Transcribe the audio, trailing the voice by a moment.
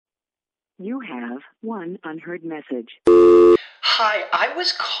You have one unheard message. Hi, I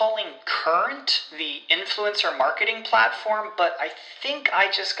was calling Current, the influencer marketing platform, but I think I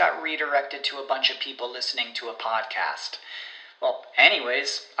just got redirected to a bunch of people listening to a podcast. Well,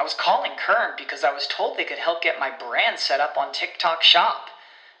 anyways, I was calling Current because I was told they could help get my brand set up on TikTok Shop,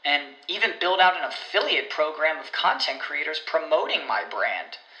 and even build out an affiliate program of content creators promoting my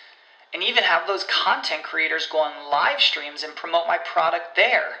brand, and even have those content creators go on live streams and promote my product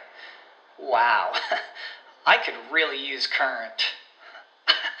there. Wow, I could really use Current.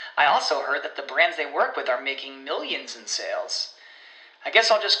 I also heard that the brands they work with are making millions in sales. I guess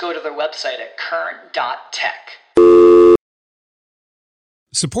I'll just go to their website at current.tech.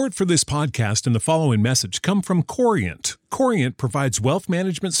 Support for this podcast and the following message come from Corient. Corient provides wealth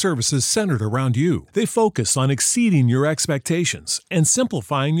management services centered around you. They focus on exceeding your expectations and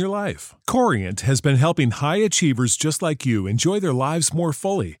simplifying your life. Corient has been helping high achievers just like you enjoy their lives more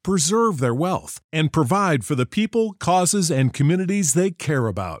fully, preserve their wealth, and provide for the people, causes, and communities they care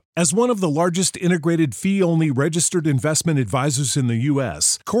about. As one of the largest integrated fee-only registered investment advisors in the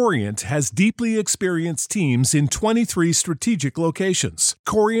U.S., Corient has deeply experienced teams in 23 strategic locations.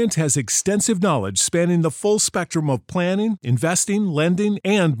 Corient has extensive knowledge spanning the full spectrum of planning, investing, lending,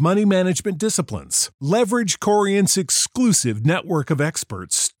 and money management disciplines. Leverage Corient's exclusive network of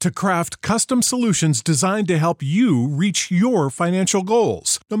experts to craft custom solutions designed to help you reach your financial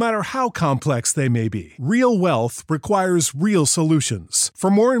goals, no matter how complex they may be. Real wealth requires real solutions. For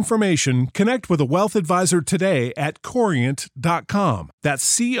more information, connect with a wealth advisor today at Corient.com.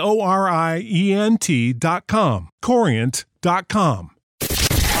 That's Corient.com. Corient.com.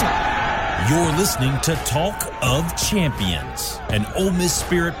 You're listening to Talk of Champions, an Ole Miss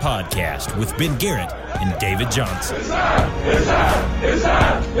Spirit podcast with Ben Garrett and David Johnson. It's time!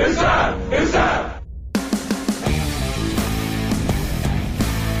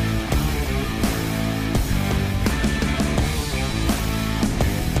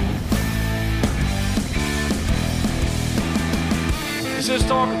 This is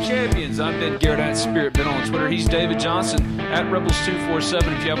Talk of Champions. I'm Ben Garrett at Spirit Ben on Twitter. He's David Johnson at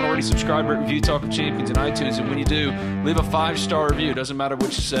Rebels247. If you haven't already subscribed, rate, review Talk of Champions in iTunes. And when you do, leave a 5-star review. It doesn't matter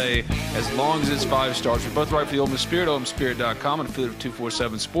what you say, as long as it's 5 stars. We're both right for the Ole Miss Spirit, OleMissSpirit.com, and affiliate of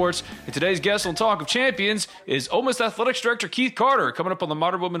 247 Sports. And today's guest on Talk of Champions is Ole Miss Athletics Director Keith Carter, coming up on the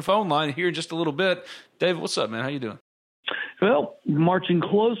Modern Woman phone line here in just a little bit. David, what's up, man? How you doing? Well, marching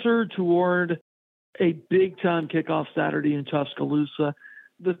closer toward a big-time kickoff Saturday in Tuscaloosa.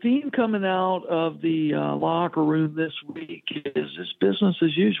 The theme coming out of the locker room this week is it's business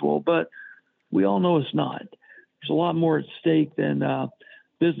as usual, but we all know it's not. There's a lot more at stake than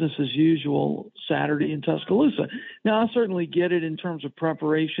business as usual Saturday in Tuscaloosa. Now, I certainly get it in terms of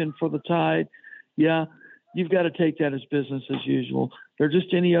preparation for the Tide. Yeah, you've got to take that as business as usual. They're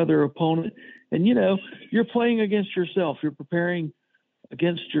just any other opponent. And, you know, you're playing against yourself. You're preparing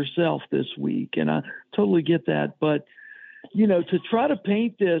against yourself this week, and I totally get that. But, you know, to try to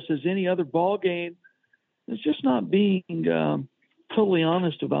paint this as any other ball game is just not being totally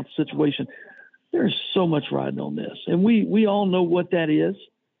honest about the situation. There's so much riding on this, and we all know what that is.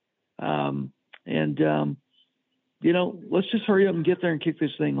 You know, let's just hurry up and get there and kick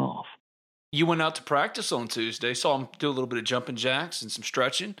this thing off. You went out to practice on Tuesday. Saw him do a little bit of jumping jacks and some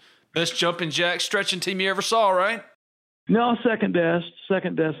stretching. Best jumping jack stretching team you ever saw, right? No, second best.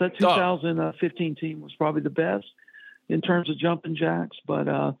 That 2015 team was probably the best in terms of jumping jacks.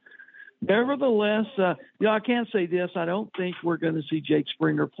 But nevertheless, I can't say this. I don't think we're going to see Jake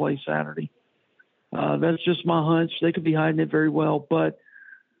Springer play Saturday. That's just my hunch. They could be hiding it very well. But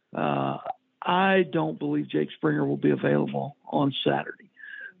I don't believe Jake Springer will be available on Saturday.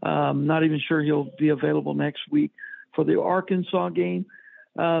 Not even sure he'll be available next week for the Arkansas game.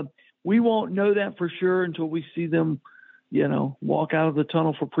 We won't know that for sure until we see them, you know, walk out of the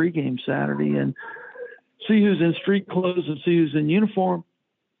tunnel for pregame Saturday and see who's in street clothes and see who's in uniform.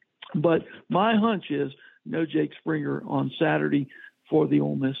 But my hunch is no Jake Springer on Saturday for the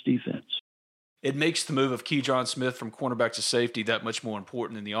Ole Miss defense. It makes the move of Keydron Smith from cornerback to safety that much more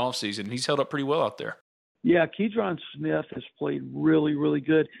important in the offseason. He's held up pretty well out there. Yeah, Keydron Smith has played really, really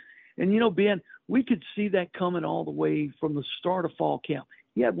good. And, you know, Ben, we could see that coming all the way from the start of fall camp.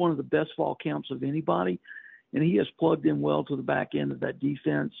 He had one of the best fall camps of anybody, and he has plugged in well to the back end of that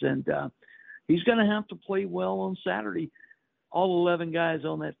defense. And he's going to have to play well on Saturday. All 11 guys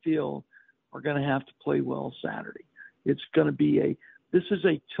on that field are going to have to play well Saturday. It's going to be this is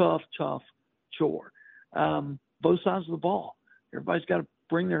a tough chore. Both sides of the ball. Everybody's got to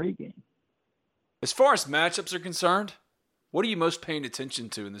bring their A game. As far as matchups are concerned, what are you most paying attention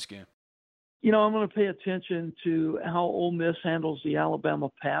to in this game? I'm going to pay attention to how Ole Miss handles the Alabama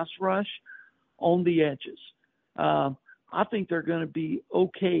pass rush on the edges. I think they're going to be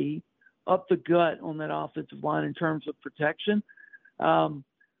okay up the gut on that offensive line in terms of protection.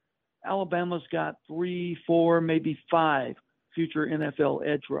 Alabama's got 3, 4, maybe 5 future NFL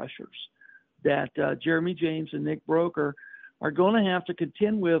edge rushers that Jeremy James and Nick Broeker are going to have to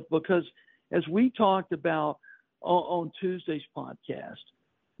contend with, because as we talked about on Tuesday's podcast,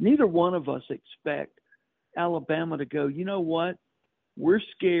 neither one of us expect Alabama to go, you know what, we're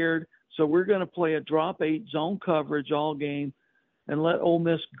scared, so we're going to play a drop 8 zone coverage all game and let Ole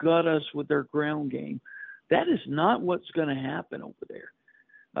Miss gut us with their ground game. That is not what's going to happen over there.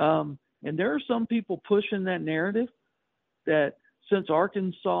 And there are some people pushing that narrative that since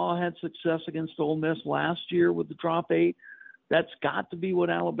Arkansas had success against Ole Miss last year with the drop 8, that's got to be what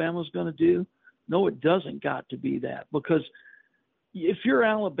Alabama's going to do. No, it doesn't got to be that, because if you're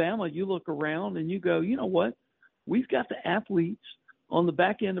Alabama, you look around and you go, you know what? We've got the athletes on the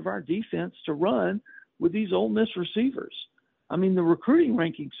back end of our defense to run with these Ole Miss receivers. I mean, the recruiting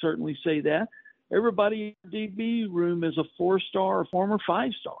rankings certainly say that. Everybody in the DB room is a 4-star or former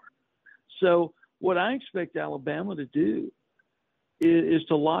 5-star. So what I expect Alabama to do is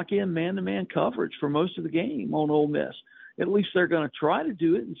to lock in man-to-man coverage for most of the game on Ole Miss. At least they're going to try to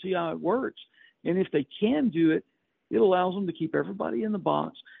do it and see how it works. And if they can do it, it allows them to keep everybody in the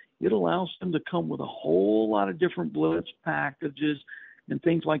box. It allows them to come with a whole lot of different blitz packages and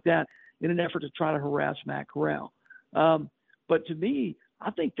things like that in an effort to try to harass Matt Corral. But to me,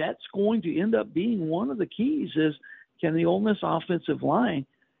 I think that's going to end up being one of the keys is, can the Ole Miss offensive line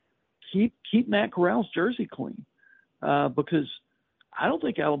keep Matt Corral's jersey clean? Because I don't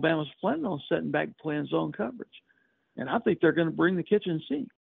think Alabama's planning on setting back playing zone coverage. And I think they're going to bring the kitchen sink.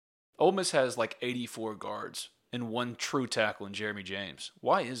 Ole Miss has like 84 guards and 1 true tackle in Jeremy James.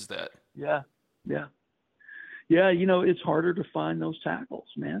 Why is that? Yeah. It's harder to find those tackles,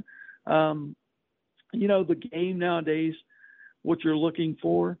 man. The game nowadays, what you're looking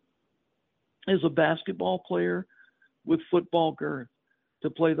for is a basketball player with football girth to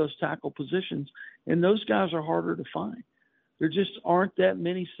play those tackle positions. And those guys are harder to find. There just aren't that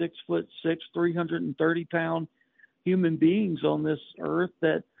many 6'6", 330-pound human beings on this earth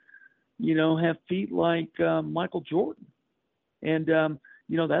that, have feet like Michael Jordan. And,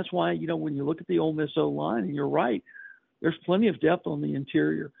 that's why, when you look at the Ole Miss O-line, and you're right, there's plenty of depth on the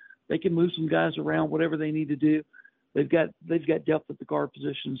interior. They can move some guys around, whatever they need to do. They've got depth at the guard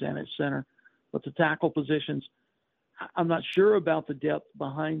positions and at center. But the tackle positions, I'm not sure about the depth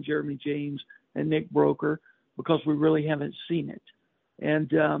behind Jeremy James and Nick Broeker, because we really haven't seen it.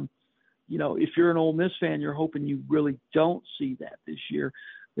 And, if you're an Ole Miss fan, you're hoping you really don't see that this year,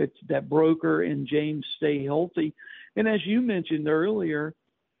 that Broeker and James stay healthy. And as you mentioned earlier,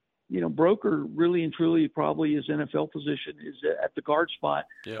 Broeker really and truly probably his NFL position is at the guard spot,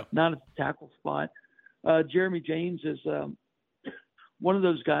 not at the tackle spot. Jeremy James is one of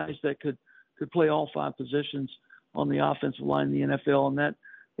those guys that could play all 5 positions on the offensive line in the NFL, and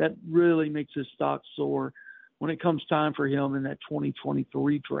that really makes his stock soar when it comes time for him in that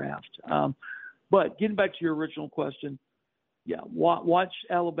 2023 draft. But getting back to your original question, watch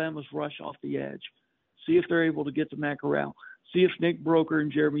Alabama's rush off the edge. See if they're able to get to Matt Corral. See if Nick Broeker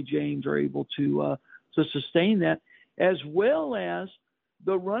and Jeremy James are able to sustain that, as well as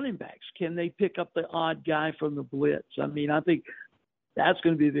the running backs. Can they pick up the odd guy from the blitz? I mean, I think that's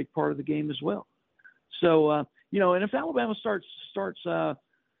going to be a big part of the game as well. So, and if Alabama starts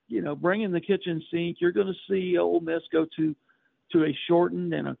bringing the kitchen sink, you're going to see Ole Miss go to a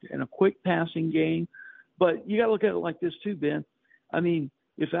shortened and a quick passing game. But you got to look at it like this too, Ben. I mean,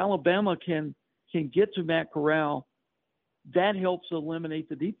 if Alabama can get to Matt Corral, that helps eliminate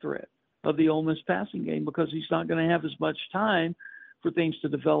the deep threat of the Ole Miss passing game, because he's not going to have as much time for things to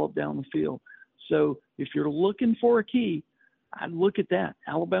develop down the field. So if you're looking for a key, I'd look at that,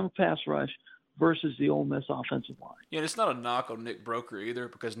 Alabama pass rush versus the Ole Miss offensive line. Yeah, and it's not a knock on Nick Broeker either,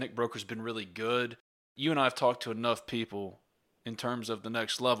 because Nick Broker's been really good. You and I have talked to enough people in terms of the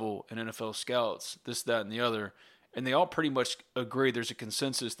next level and NFL scouts, this, that, and the other, and they all pretty much agree there's a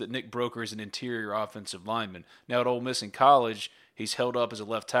consensus that Nick Broeker is an interior offensive lineman. Now at Ole Miss in college, he's held up as a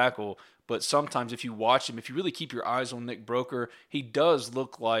left tackle, but sometimes if you watch him, if you really keep your eyes on Nick Broeker, he does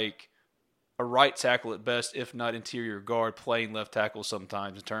look like a right tackle at best, if not interior guard, playing left tackle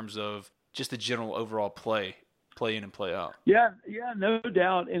sometimes in terms of just the general overall play in and play out. Yeah, no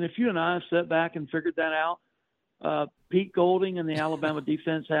doubt. And if you and I sat back and figured that out, Pete Golding and the Alabama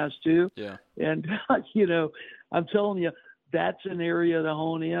defense has too. Yeah. And, I'm telling you, that's an area to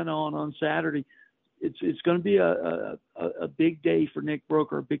hone in on Saturday. It's going to be a big day for Nick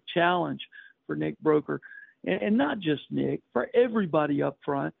Broeker, a big challenge for Nick Broker, and not just Nick, for everybody up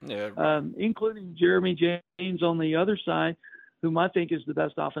front, including Jeremy James on the other side, whom I think is the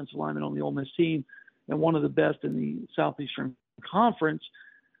best offensive lineman on the Ole Miss team and one of the best in the Southeastern Conference.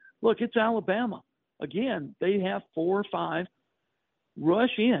 Look, it's Alabama. Again, they have 4 or 5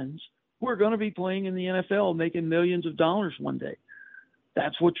 rush ends who are going to be playing in the NFL, making millions of dollars one day.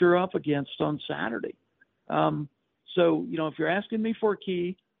 That's what you're up against on Saturday. So, if you're asking me for a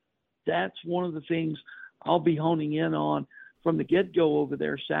key, that's one of the things I'll be honing in on from the get-go over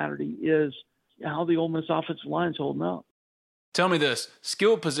there Saturday is how the Ole Miss offensive line's holding up. Tell me this,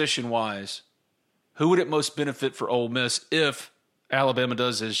 skill position-wise, who would it most benefit for Ole Miss if Alabama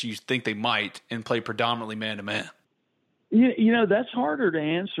does as you think they might and play predominantly man-to-man? That's harder to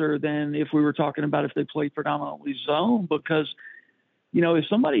answer than if we were talking about if they play predominantly zone because, if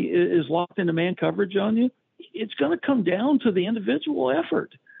somebody is locked into man coverage on you, it's going to come down to the individual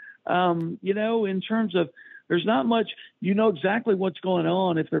effort. In terms of there's not much, exactly what's going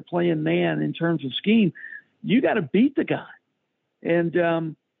on if they're playing man in terms of scheme. You got to beat the guy.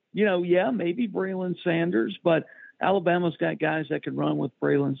 And, maybe Braylon Sanders, but Alabama's got guys that can run with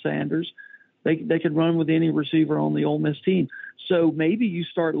Braylon Sanders. They can run with any receiver on the Ole Miss team. So maybe you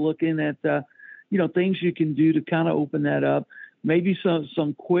start looking at, things you can do to kind of open that up. Maybe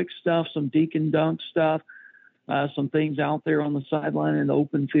some quick stuff, some dink and dunk stuff, some things out there on the sideline in the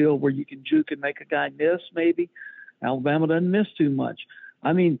open field where you can juke and make a guy miss maybe. Alabama doesn't miss too much.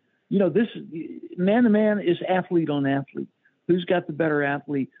 I mean, this man-to-man is athlete on athlete. Who's got the better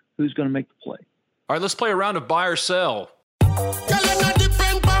athlete? Who's going to make the play? All right, let's play a round of buy or sell.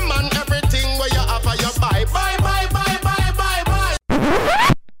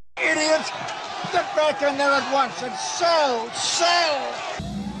 Idiot! Get back in there at once and sell!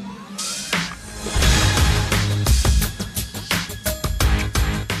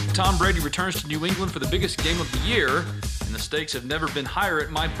 Tom Brady returns to New England for the biggest game of the year, and the stakes have never been higher at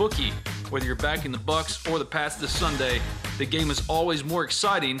MyBookie. Whether you're backing the Bucs or the Pats this Sunday, the game is always more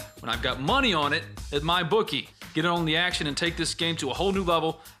exciting when I've got money on it at MyBookie. Get on the action and take this game to a whole new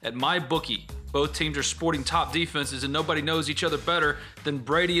level at MyBookie. Both teams are sporting top defenses, and nobody knows each other better than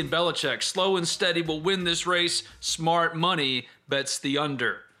Brady and Belichick. Slow and steady will win this race. Smart money bets the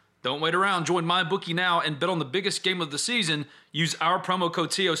under. Don't wait around. Join MyBookie now and bet on the biggest game of the season. Use our promo code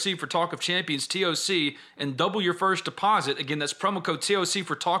TOC for Talk of Champions, TOC, and double your first deposit. Again, that's promo code TOC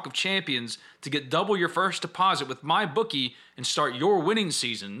for Talk of Champions to get double your first deposit with MyBookie and start your winning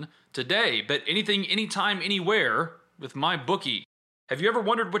season today. Bet anything, anytime, anywhere with MyBookie. Have you ever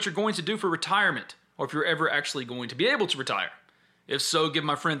wondered what you're going to do for retirement, or if you're ever actually going to be able to retire? If so, give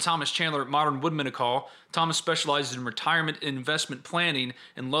my friend Thomas Chandler at Modern Woodmen a call. Thomas specializes in retirement and investment planning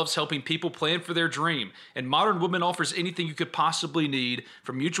and loves helping people plan for their dream. And Modern Woodmen offers anything you could possibly need,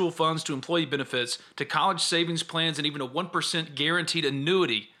 from mutual funds to employee benefits to college savings plans and even a 1% guaranteed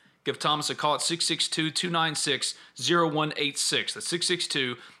annuity. Give Thomas a call at 662-296-0186. That's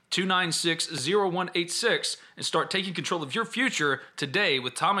 662-296-0186 and start taking control of your future today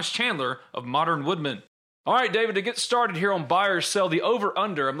with Thomas Chandler of Modern Woodmen. All right, David, to get started here on buy or sell, the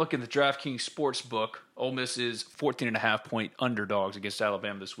over-under, I'm looking at the DraftKings Sportsbook. Ole Miss is 14.5-point underdogs against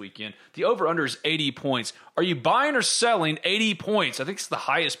Alabama this weekend. The over-under is 80 points. Are you buying or selling 80 points? I think it's the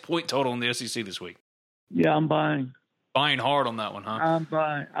highest point total in the SEC this week. Yeah, I'm buying. Buying hard on that one, huh?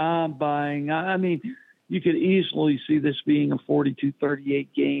 I'm buying. I mean, you could easily see this being a 42-38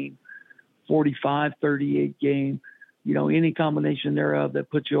 game, 45-38 game, any combination thereof that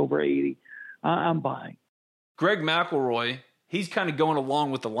puts you over 80. I'm buying. Greg McElroy, he's kind of going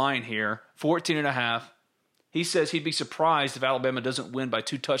along with the line here, 14.5. He says he'd be surprised if Alabama doesn't win by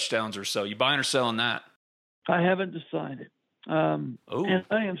 2 touchdowns or so. You buying or selling that? I haven't decided. And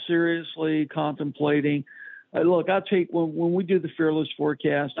I am seriously contemplating. Look, I take when we do the Fearless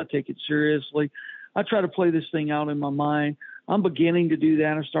Forecast, I take it seriously. I try to play this thing out in my mind. I'm beginning to do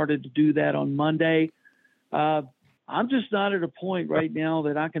that. I started to do that on Monday. I'm just not at a point right now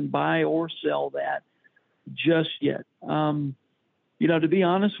that I can buy or sell that just yet. To be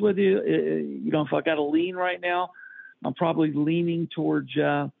honest with you, if I got to lean right now, I'm probably leaning towards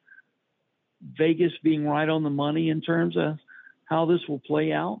Vegas being right on the money in terms of how this will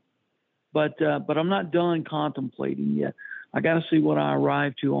play out. But I'm not done contemplating yet. I got to see what I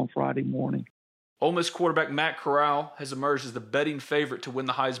arrive to on Friday morning. Ole Miss quarterback Matt Corral has emerged as the betting favorite to win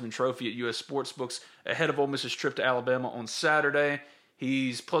the Heisman Trophy at U.S. Sportsbooks ahead of Ole Miss's trip to Alabama on Saturday.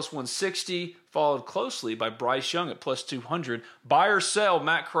 He's plus 160, followed closely by Bryce Young at plus 200. Buy or sell,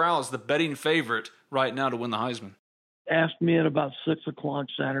 Matt Corral is the betting favorite right now to win the Heisman. Ask me at about 6 o'clock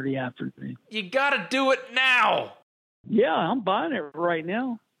Saturday afternoon. You got to do it now. Yeah, I'm buying it right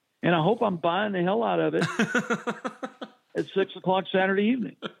now. And I hope I'm buying the hell out of it at 6 o'clock Saturday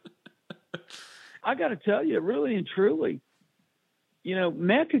evening. I got to tell you, really and truly,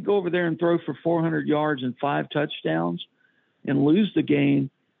 Matt could go over there and throw for 400 yards and 5 touchdowns and lose the game,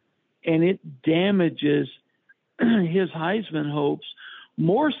 and it damages his Heisman hopes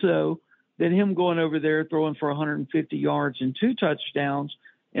more so than him going over there throwing for 150 yards and 2 touchdowns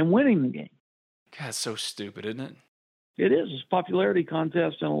and winning the game. God, it's so stupid, isn't it? It is. It's a popularity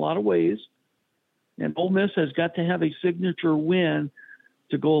contest in a lot of ways, and Ole Miss has got to have a signature win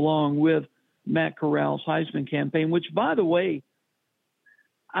to go along with Matt Corral's Heisman campaign, which, by the way,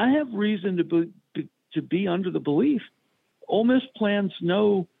 I have reason to be under the belief Ole Miss plans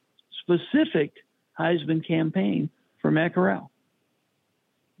no specific Heisman campaign for Matt Corral.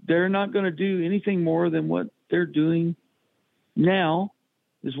 They're not going to do anything more than what they're doing now,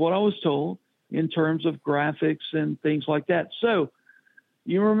 is what I was told, in terms of graphics and things like that. So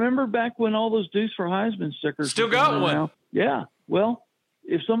you remember back when all those Deuce for Heisman stickers still got one? Out? Yeah. Well,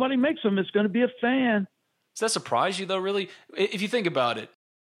 if somebody makes them, it's going to be a fan. Does that surprise you, though, really? If you think about it,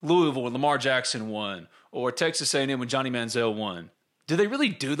 Louisville when Lamar Jackson won, or Texas A&M when Johnny Manziel won, do they really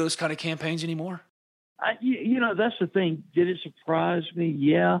do those kind of campaigns anymore? That's the thing. Did it surprise me?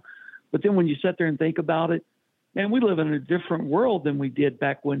 Yeah. But then when you sit there and think about it, man, we live in a different world than we did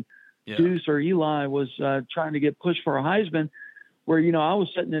back when Deuce or Eli was trying to get pushed for a Heisman, where, I was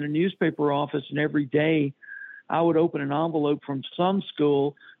sitting in a newspaper office and every day I would open an envelope from some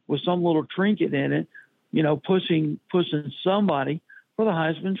school with some little trinket in it, pushing somebody for the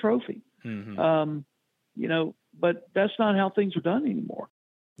Heisman Trophy. Mm-hmm. But that's not how things are done anymore.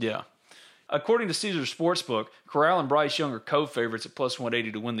 Yeah. According to Caesars Sportsbook, Corral and Bryce Young are co-favorites at plus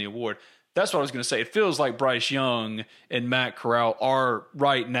 180 to win the award. That's what I was going to say. It feels like Bryce Young and Matt Corral are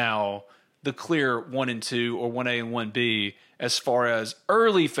right now the clear 1 and 2 or 1A and 1B as far as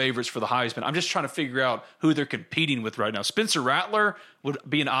early favorites for the Heisman. I'm just trying to figure out who they're competing with right now. Spencer Rattler would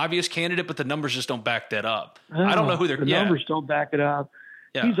be an obvious candidate, but the numbers just don't back that up. I don't know who they're. The numbers don't back it up.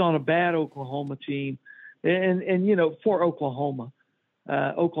 Yeah. He's on a bad Oklahoma team, and for Oklahoma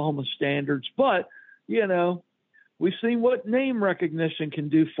standards, but we've seen what name recognition can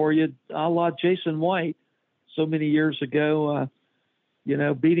do for you, a la Jason White so many years ago,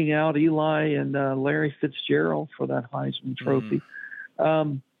 beating out Eli and Larry Fitzgerald for that Heisman Trophy.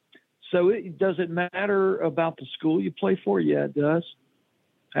 So does it matter about the school you play for? Yeah, it does.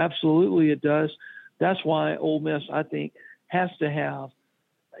 Absolutely it does. That's why Ole Miss, I think, has to have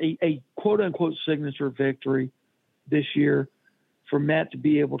a quote-unquote signature victory this year for Matt to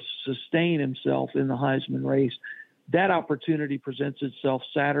be able to sustain himself in the Heisman race. That opportunity presents itself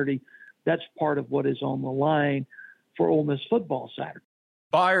Saturday. That's part of what is on the line for Ole Miss football Saturday.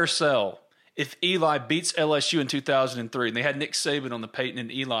 Buy or sell. If Eli beats LSU in 2003, and they had Nick Saban on the Peyton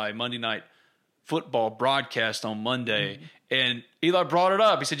and Eli Monday Night Football broadcast on Monday, and Eli brought it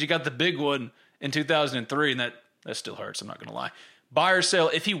up. He said, you got the big one in 2003, and that still hurts, I'm not going to lie. Buy or sell.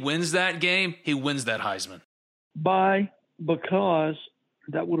 If he wins that game, he wins that Heisman. Buy, because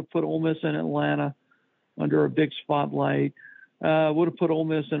that would have put Ole Miss in Atlanta under a big spotlight. Would have put Ole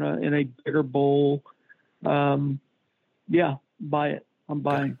Miss in a bigger bowl. Yeah, buy it. I'm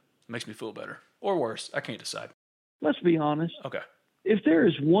buying. Okay. Makes me feel better. Or worse. I can't decide. Let's be honest. Okay. If there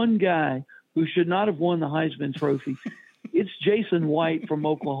is one guy who should not have won the Heisman Trophy, it's Jason White from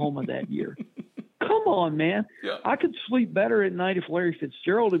Oklahoma that year. Come on, man. Yeah. I could sleep better at night if Larry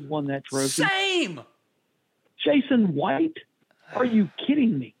Fitzgerald had won that trophy. Same. Jason White? Are you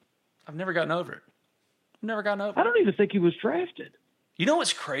kidding me? I've never gotten over it. I don't even think he was drafted. You know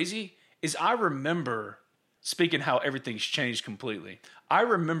what's crazy is I remember, speaking how everything's changed completely, I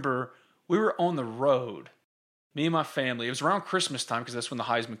remember we were on the road, me and my family. It was around Christmas time because that's when the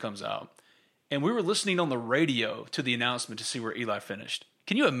Heisman comes out. And we were listening on the radio to the announcement to see where Eli finished.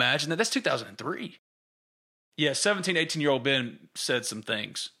 Can you imagine that? That's 2003. Yeah, 17, 18-year-old Ben said some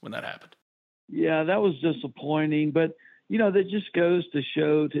things when that happened. Yeah, that was disappointing. But, that just goes to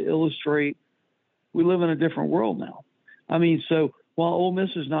show, to illustrate, we live in a different world now. I mean, so while Ole Miss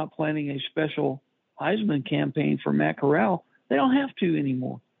is not planning a special Heisman campaign for Matt Corral, they don't have to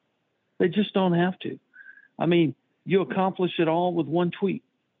anymore. They just don't have to. I mean, you accomplish it all with one tweet,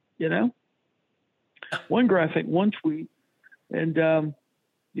 one graphic, one tweet. And,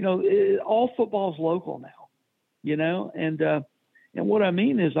 all football is local now, and what I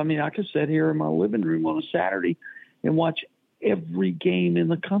mean is, I could sit here in my living room on a Saturday and watch every game in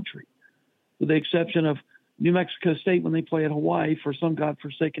the country, with the exception of New Mexico State when they play at Hawaii for some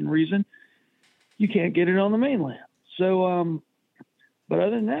godforsaken reason. You can't get it on the mainland. So, but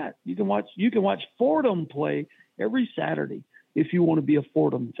other than that, you can watch Fordham play every Saturday. if you want to be a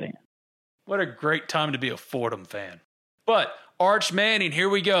Fordham fan. What a great time to be a Fordham fan. But Arch Manning, here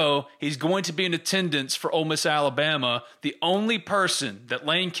we go. He's going to be in attendance for Ole Miss, Alabama. The only person that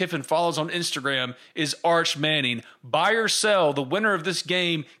Lane Kiffin follows on Instagram is Arch Manning. Buy or sell, the winner of this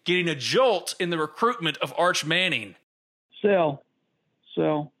game getting a jolt in the recruitment of Arch Manning. Sell.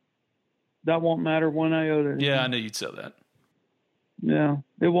 That won't matter one iota. Yeah, I knew you'd sell that. Yeah,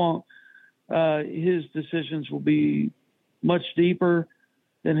 it won't. His decisions will be much deeper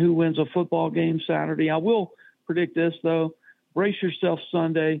than who wins a football game Saturday. I will predict this, though. Brace yourself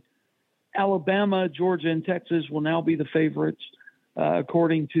Sunday. Alabama, Georgia, and Texas will now be the favorites,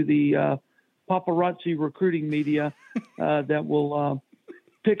 according to the paparazzi recruiting media that will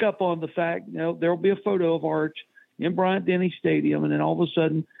pick up on the fact there will be a photo of Arch in Bryant-Denny Stadium, and then all of a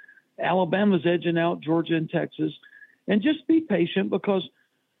sudden Alabama's edging out Georgia and Texas. And just be patient, because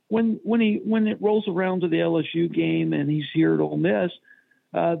when it rolls around to the LSU game and he's here at Ole Miss,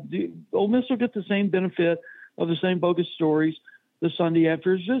 Ole Miss will get the same benefit of the same bogus stories the Sunday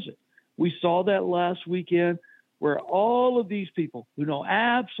after his visit. We saw that last weekend, where all of these people who know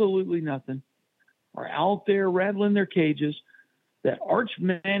absolutely nothing are out there rattling their cages that Arch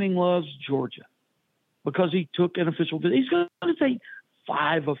Manning loves Georgia because he took an official visit. He's going to take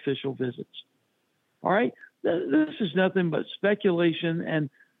 5 official visits. All right? This is nothing but speculation and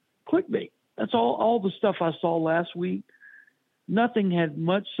clickbait. That's all the stuff I saw last week. Nothing had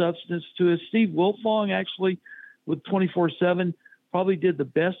much substance to it. Steve Wiltfong, actually, with 24/7, probably did the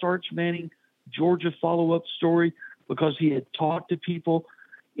best Arch Manning Georgia follow-up story, because he had talked to people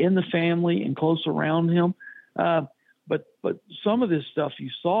in the family and close around him. But some of this stuff you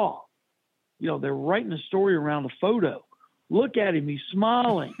saw, they're writing a story around a photo. Look at him. He's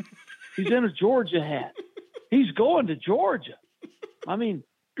smiling. He's in a Georgia hat. He's going to Georgia. I mean,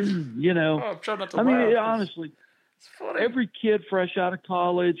 I'm trying not to laugh. Honestly, it's funny. Every kid fresh out of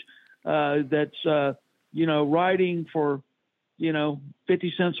college that's, writing for,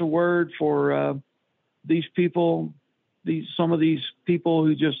 50 cents a word for these people, some of these people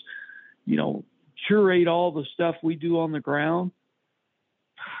who just, curate all the stuff we do on the ground.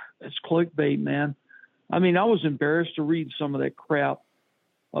 It's clickbait, man. I mean, I was embarrassed to read some of that crap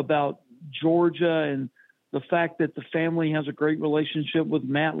about Georgia and the fact that the family has a great relationship with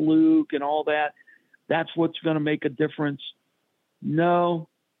Matt Luke and all that. That's what's going to make a difference. No.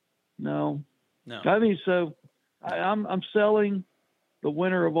 I mean, so I'm selling the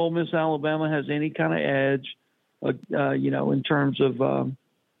winner of Ole Miss, Alabama has any kind of edge, in terms of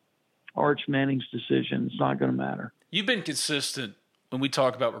Arch Manning's decision. It's not going to matter. You've been consistent when we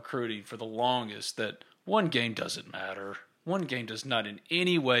talk about recruiting for the longest that one game doesn't matter. One game does not in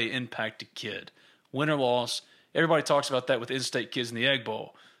any way impact a kid. Win or loss. Everybody talks about that with in-state kids in the Egg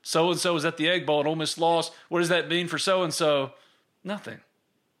Bowl. So-and-so is at the Egg Bowl and Ole Miss lost. What does that mean for so-and-so? Nothing.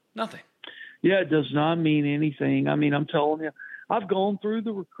 Yeah, it does not mean anything. I mean, I'm telling you, I've gone through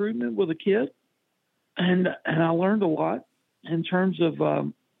the recruitment with a kid, and I learned a lot in terms of, I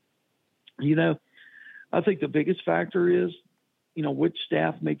think the biggest factor is, which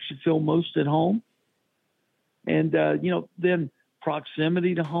staff makes you feel most at home. And, then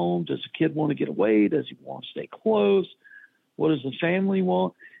proximity to home. Does the kid want to get away? Does he want to stay close? What does the family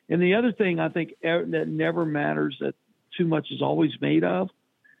want? And the other thing I think that never matters, that too much is always made of,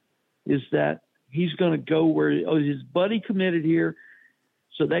 is that he's going to go where his buddy committed here,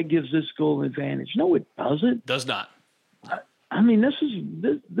 so that gives this school an advantage. No, it doesn't. Does not. I mean, this is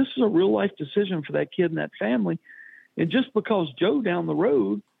a real life decision for that kid and that family. And just because Joe down the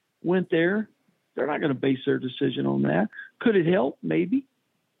road went there, they're not going to base their decision on that. Could it help? Maybe.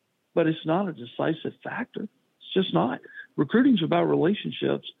 But it's not a decisive factor. It's just not. Recruiting's about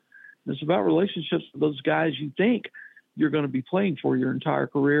relationships. It's about relationships with those guys you think you're going to be playing for your entire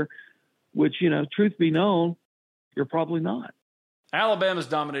career, which, truth be known, you're probably not. Alabama's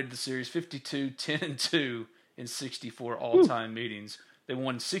dominated the series 52-10-2 in 64 all-time meetings. They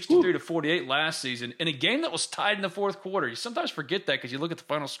won 63-48 last season in a game that was tied in the fourth quarter. You sometimes forget that because you look at the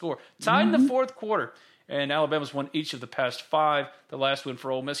final score. Tied in the fourth quarter. And Alabama's won each of the past 5. The last win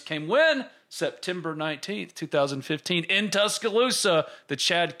for Ole Miss came when? September 19th, 2015 in Tuscaloosa. The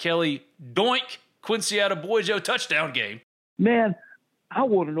Chad Kelly doink Quincy Attaboy touchdown game. Man, I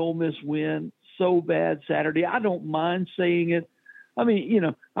want an Ole Miss win so bad Saturday. I don't mind saying it. I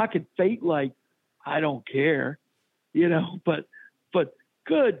mean, I could fake like I don't care, but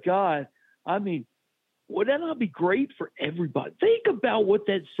good God, I mean, would that not be great for everybody? Think about what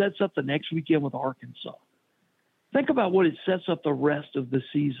that sets up the next weekend with Arkansas. Think about what it sets up the rest of the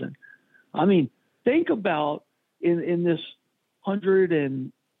season. I mean, think about in this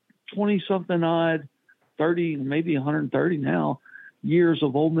 120-something odd 130, maybe 130 now, years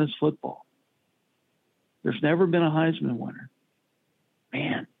of Ole Miss football. There's never been a Heisman winner.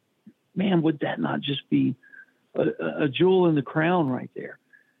 Man, would that not just be a jewel in the crown right there?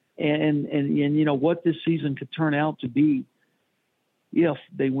 And you know what this season could turn out to be if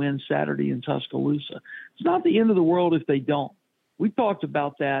they win Saturday in Tuscaloosa. It's not the end of the world if they don't. We talked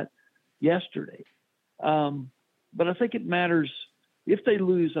about that yesterday. But I think it matters. If they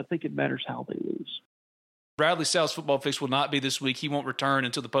lose, I think it matters how they lose. Bradley Sal's football fix will not be this week. He won't return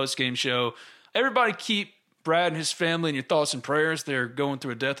until the post-game show. Everybody keep Brad and his family in your thoughts and prayers. They're going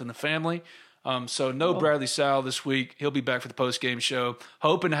through a death in the family. So no Bradley Sal this week. He'll be back for the post-game show.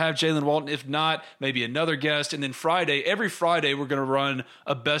 Hoping to have Jalen Walton. If not, maybe another guest. And then every Friday, we're going to run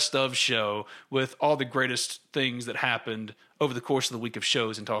a best-of show with all the greatest things that happened over the course of the week of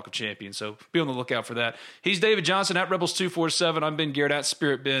shows in Talk of Champions. So be on the lookout for that. He's David Johnson at Rebels247. I'm Ben Garrett at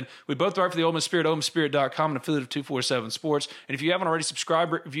Spirit Ben. We both write for the Ole Miss Spirit, OleMissSpirit.com, an affiliate of 247 Sports. And if you haven't already,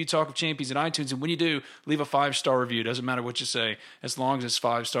 subscribe, review Talk of Champions in iTunes. And when you do, leave a 5-star review. It doesn't matter what you say, as long as it's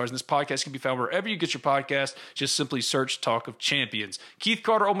 5 stars. And this podcast can be found wherever you get your podcast. Just simply search Talk of Champions. Keith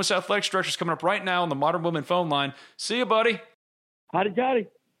Carter, Ole Miss Athletics Director, is coming up right now on the Modern Woman phone line. See you, buddy. Howdy,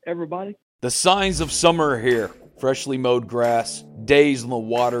 everybody. The signs of summer are here. Freshly mowed grass, days on the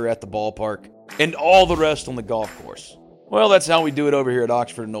water at the ballpark, and all the rest on the golf course. Well, that's how we do it over here at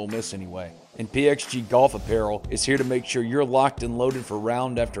Oxford and Ole Miss anyway. And PXG Golf Apparel is here to make sure you're locked and loaded for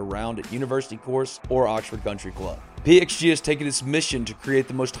round after round at University Course or Oxford Country Club. PXG has taken its mission to create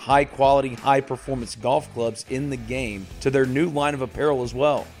the most high-quality, high-performance golf clubs in the game to their new line of apparel as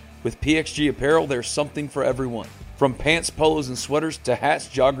well. With PXG Apparel, there's something for everyone. From pants, polos, and sweaters to hats,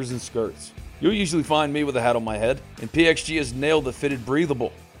 joggers, and skirts. You'll usually find me with a hat on my head, and PXG has nailed the fitted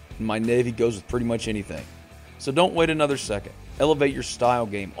breathable, and my navy goes with pretty much anything. So don't wait another second. Elevate your style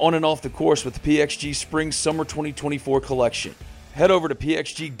game on and off the course with the PXG Spring-Summer 2024 collection. Head over to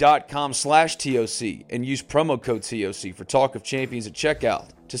pxg.com/TOC and use promo code TOC for Talk of Champions at checkout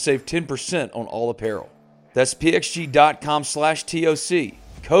to save 10% on all apparel. That's pxg.com/TOC,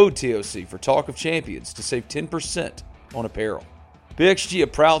 code TOC for Talk of Champions to save 10% on apparel. PXG, a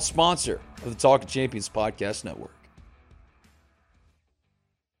proud sponsor of the Talk of Champions Podcast Network.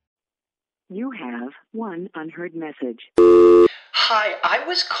 You have one unheard message. Hi, I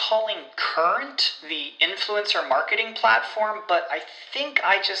was calling Current, the influencer marketing platform, but I think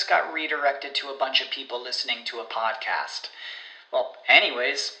I just got redirected to a bunch of people listening to a podcast. Well,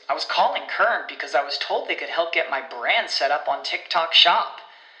 anyways, I was calling Current because I was told they could help get my brand set up on TikTok Shop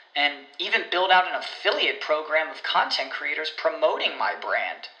and even build out an affiliate program of content creators promoting my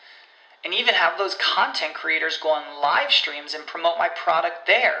brand. And even have those content creators go on live streams and promote my product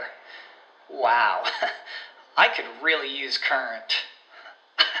there. Wow, I could really use Current.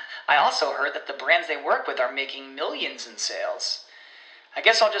 I also heard that the brands they work with are making millions in sales. I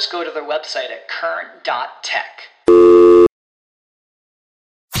guess I'll just go to their website at current.tech.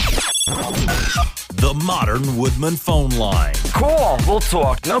 The Modern Woodman phone line. Cool, we'll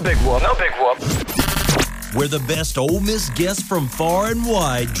talk. No big whoop. Where the best Ole Miss guests from far and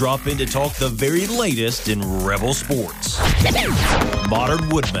wide drop in to talk the very latest in Rebel sports. Modern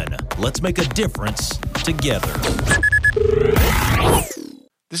Woodman, let's make a difference together.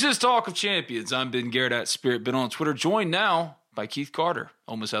 This is Talk of Champions. I'm Ben Garrett at Spirit Ben on Twitter, joined now by Keith Carter,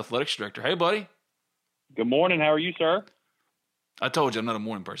 Ole Miss Athletics Director. Hey, buddy. Good morning. How are you, sir? I told you I'm not a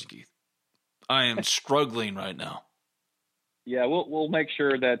morning person, Keith. I am struggling right now. Yeah, we'll make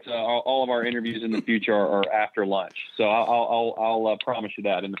sure that all of our interviews in the future are after lunch. So I'll promise you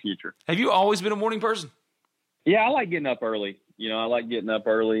that in the future. Have you always been a morning person? Yeah, I like getting up early. I like getting up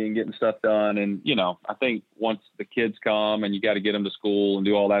early and getting stuff done. And, I think once the kids come and you got to get them to school and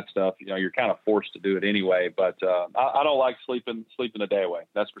do all that stuff, you're kind of forced to do it anyway. But I don't like sleeping the day away.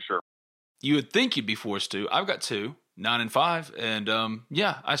 That's for sure. You would think you'd be forced to. I've got 2, 9 and 5. And,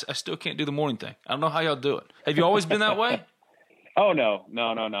 I still can't do the morning thing. I don't know how y'all do it. Have you always been that way? Oh, no.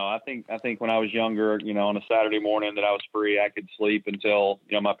 I think when I was younger, on a Saturday morning that I was free, I could sleep until,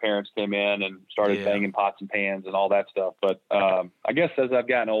 my parents came in and started banging pots and pans and all that stuff. But I guess as I've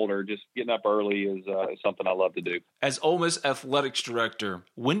gotten older, just getting up early is something I love to do. As Ole Miss Athletics Director,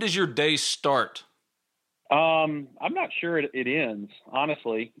 when does your day start? I'm not sure it ends,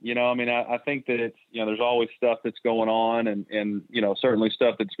 honestly. I think that it's, there's always stuff that's going on and certainly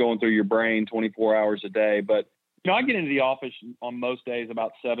stuff that's going through your brain 24 hours a day. But I get into the office on most days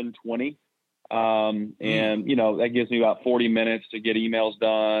about 7:20, and that gives me about 40 minutes to get emails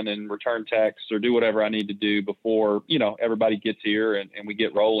done and return texts or do whatever I need to do before everybody gets here and we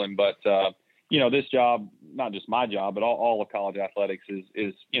get rolling. But this job, not just my job, but all of college athletics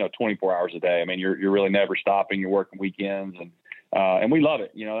is 24 hours a day. I mean, you're really never stopping. You're working weekends, and we love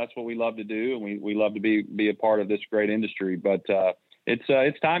it. That's what we love to do, and we love to be a part of this great industry. But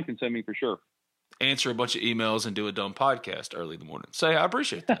it's time consuming for sure. Answer a bunch of emails and do a dumb podcast early in the morning. Say, I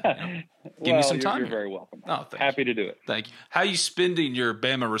appreciate that. Give me some time. You're very welcome. Oh, Happy to do it. Thank you. How are you spending your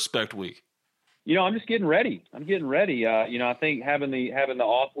Bama Respect Week? I'm just getting ready. I think having the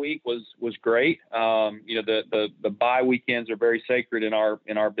off week was great. The bye weekends are very sacred in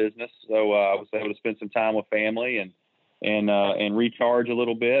our business. So I was able to spend some time with family and recharge a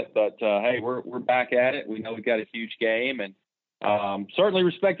little bit. But hey, we're back at it. We know we've got a huge game, and certainly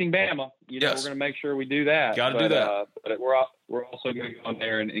respecting Bama. Yes. We're going to make sure we do that. Got to do that. But we're also going to go in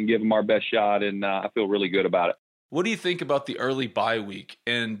there and give them our best shot, and I feel really good about it. What do you think about the early bye week?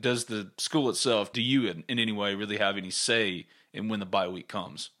 And does the school itself, do you in any way really have any say in when the bye week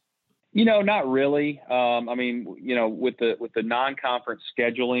comes? Not really. With the non-conference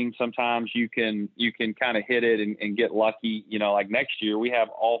scheduling, sometimes you can kind of hit it and get lucky. Like next year, we have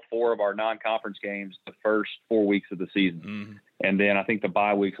all 4 of our non-conference games the first 4 weeks of the season. Mm-hmm. And then I think the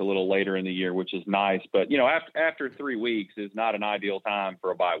bye week's a little later in the year, which is nice. But, after 3 weeks is not an ideal time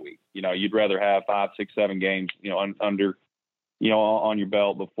for a bye week. You'd rather have 5, 6, 7 games, under on your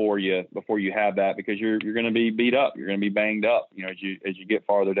belt before you have that, because you're going to be beat up. You're going to be banged up, as you get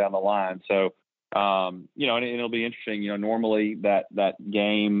farther down the line. So, and it'll be interesting. Normally that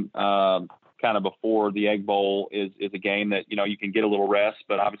game kind of before the Egg Bowl is a game that, you can get a little rest,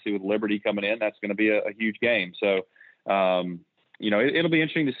 but obviously with Liberty coming in, that's going to be a huge game. So, it'll be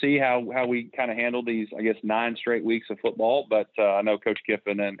interesting to see how we kind of handle these, 9 straight weeks of football. But I know Coach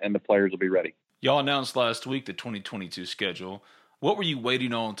Kiffin and the players will be ready. Y'all announced last week the 2022 schedule. What were you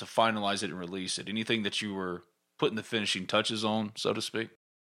waiting on to finalize it and release it? Anything that you were putting the finishing touches on, so to speak?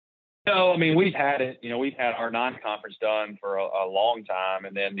 No, we've had it. We've had our non-conference done for a long time,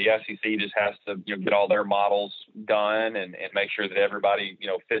 and then the SEC just has to, get all their models done and make sure that everybody,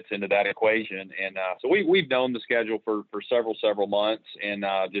 fits into that equation. And so we've known the schedule for several months, and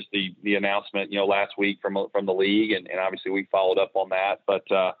just the announcement, last week from the league, and obviously we followed up on that.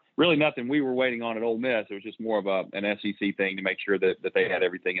 But really nothing we were waiting on at Ole Miss. It was just more of an SEC thing to make sure that they had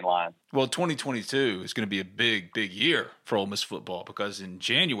everything in line. Well, 2022 is going to be a big year for Ole Miss football, because in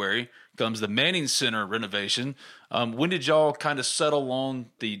January comes the Manning Center renovation. When did y'all kind of settle on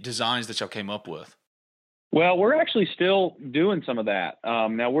the designs that y'all came up with? Well, we're actually still doing some of that.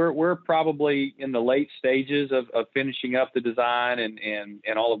 Now we're probably in the late stages of finishing up the design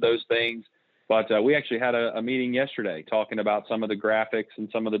and all of those things. But we actually had a meeting yesterday talking about some of the graphics and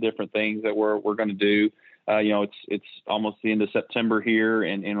some of the different things that we're going to do. It's almost the end of September here,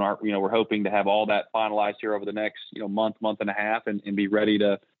 and we're hoping to have all that finalized here over the next month and a half, and be ready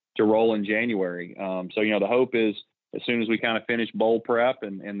to roll in January. So the hope is as soon as we kind of finish bowl prep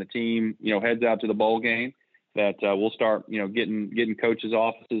and the team heads out to the bowl game, that we'll start getting coaches'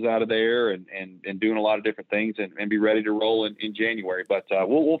 offices out of there and doing a lot of different things and be ready to roll in January. But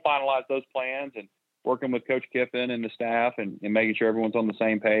we'll finalize those plans and working with Coach Kiffin and the staff and making sure everyone's on the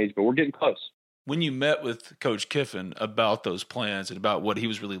same page. But we're getting close. When you met with Coach Kiffin about those plans and about what he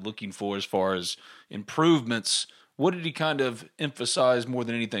was really looking for as far as improvements, what did he kind of emphasize more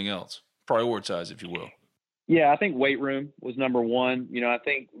than anything else? Prioritize, if you will. Yeah, I think weight room was number one. I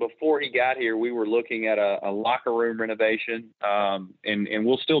think before he got here, we were looking at a locker room renovation, and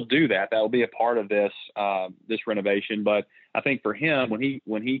we'll still do that. That will be a part of this renovation. But I think for him,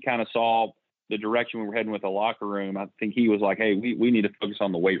 when he kind of saw the direction we were heading with the locker room, I think he was like, hey, we need to focus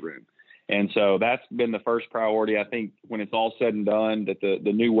on the weight room. And so that's been the first priority. I think when it's all said and done, that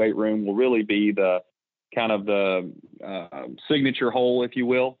the new weight room will really be the kind of the signature hole, if you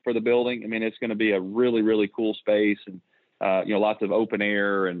will, for the building. It's going to be a really, really cool space, and lots of open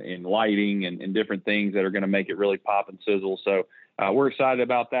air and lighting and different things that are going to make it really pop and sizzle. So we're excited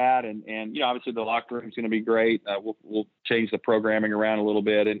about that. And obviously the locker room is going to be great. We'll change the programming around a little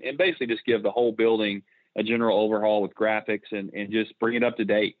bit and basically just give the whole building a general overhaul with graphics and just bring it up to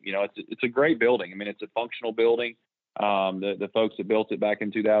date. It's a great building. It's a functional building. The folks that built it back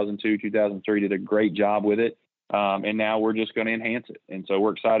in 2002, 2003 did a great job with it. And now we're just going to enhance it. And so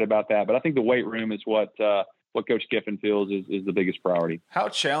we're excited about that. But I think the weight room is what Coach Kiffin feels is the biggest priority. How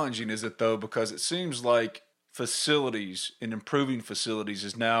challenging is it, though? Because it seems like facilities and improving facilities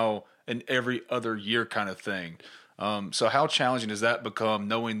is now an every other year kind of thing. So how challenging has that become,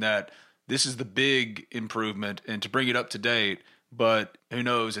 knowing that this is the big improvement and to bring it up to date, but who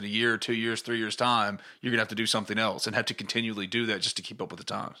knows, in a year, 2 years, 3 years time, you're going to have to do something else and have to continually do that just to keep up with the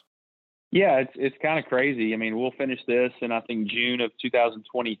times. Yeah, it's kind of crazy. We'll finish this in, I think, June of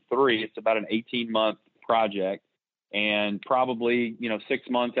 2023. It's about an 18-month project. And probably, 6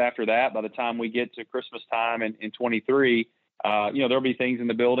 months after that, by the time we get to Christmas time in 23, there'll be things in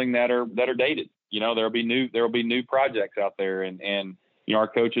the building that are dated. There'll be new projects out there, and our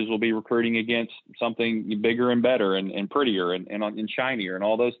coaches will be recruiting against something bigger and better and prettier and shinier and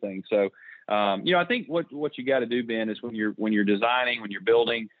all those things. So, I think what you got to do, Ben, is when you're designing, when you're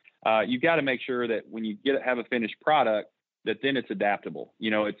building, you've got to make sure that when you have a finished product, that then it's adaptable.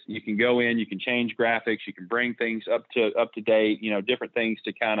 You can go in, you can change graphics, you can bring things up to date, different things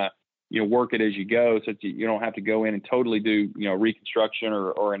to kind of, work it as you go, so that you don't have to go in and totally do, reconstruction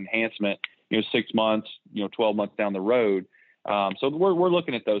or enhancement, 6 months, 12 months down the road. So we're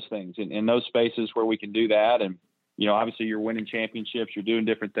looking at those things in those spaces where we can do that. And, obviously you're winning championships, you're doing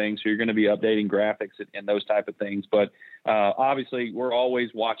different things, so you're going to be updating graphics and those type of things. But obviously we're always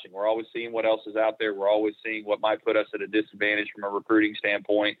watching. We're always seeing what else is out there. We're always seeing what might put us at a disadvantage from a recruiting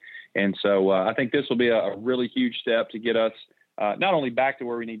standpoint. And so I think this will be a really huge step to get us not only back to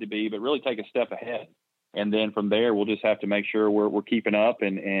where we need to be, but really take a step ahead. And then from there, we'll just have to make sure we're keeping up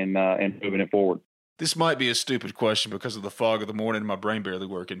and moving it forward. This might be a stupid question because of the fog of the morning and my brain barely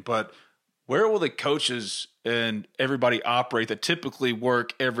working, but where will the coaches and everybody operate that typically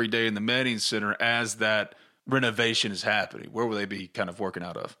work every day in the Manning Center as that renovation is happening? Where will they be kind of working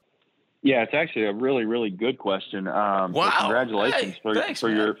out of? Yeah, it's actually a really, really good question. Wow! So congratulations thanks,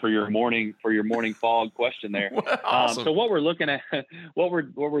 for your morning fog question there. Awesome. So what we're looking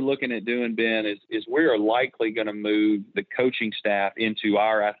at doing, Ben, is we are likely going to move the coaching staff into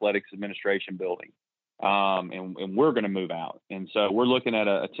our athletics administration building. And we're going to move out. And so we're looking at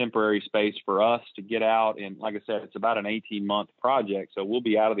a temporary space for us to get out. And like I said, it's about an 18-month project. So we'll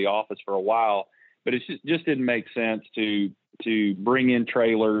be out of the office for a while, but it just didn't make sense to bring in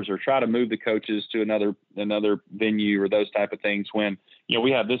trailers or try to move the coaches to another venue or those type of things when,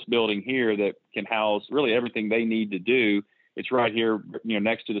 we have this building here that can house really everything they need to do. It's right here,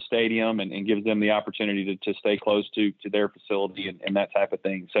 next to the stadium and gives them the opportunity to stay close to their facility and that type of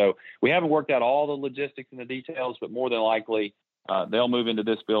thing. So we haven't worked out all the logistics and the details, but more than likely they'll move into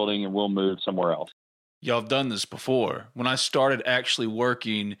this building and we'll move somewhere else. Y'all have done this before. When I started actually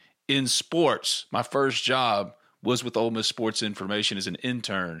working in sports, my first job was with Ole Miss Sports Information as an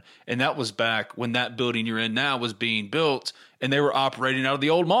intern. And that was back when that building you're in now was being built and they were operating out of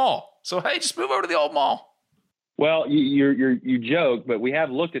the old mall. So, hey, just move over to the old mall. Well, you joke, but we have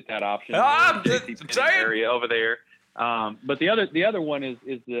looked at that option in the JC area over there. But the other one is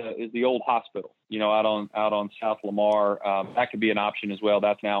the old hospital, out on South Lamar. That could be an option as well.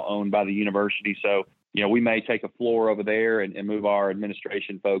 That's now owned by the university. So, we may take a floor over there and move our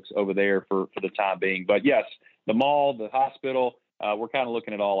administration folks over there for the time being. But yes, the mall, the hospital, we're kind of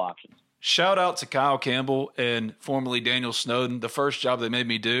looking at all options. Shout out to Kyle Campbell and formerly Daniel Snowden. The first job they made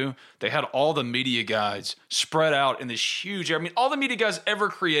me do, they had all the media guys spread out in this huge area. I mean, all the media guys ever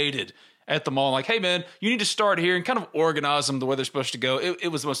created at the mall. Like, hey, man, you need to start here and kind of organize them the way they're supposed to go. It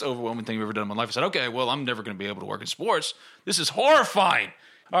was the most overwhelming thing I've ever done in my life. I said, okay, well, I'm never going to be able to work in sports. This is horrifying.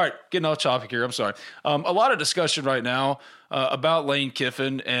 All right, getting off topic here. I'm sorry. A lot of discussion right now about Lane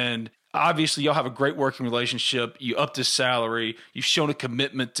Kiffin, and obviously y'all have a great working relationship. You upped his salary. You've shown a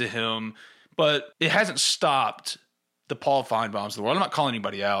commitment to him, but it hasn't stopped the Paul Feinbaums of the world. I'm not calling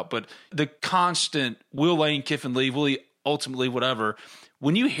anybody out, but the constant, will Lane Kiffin leave? Will he ultimately whatever?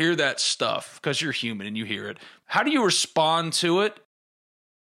 When you hear that stuff, because you're human and you hear it, how do you respond to it?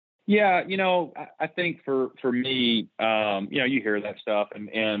 Yeah, I think for me, you hear that stuff,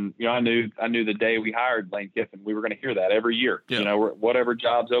 and I knew the day we hired Lane Kiffin, we were going to hear that every year. Yeah. Whatever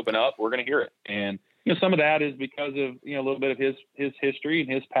jobs open up, we're going to hear it, and some of that is because of a little bit of his history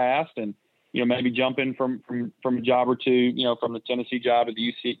and his past, and maybe jumping from a job or two, from the Tennessee job to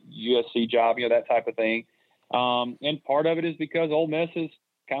the USC job, that type of thing, and part of it is because Ole Miss has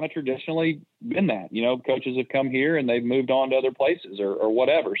kind of traditionally been that, coaches have come here and they've moved on to other places or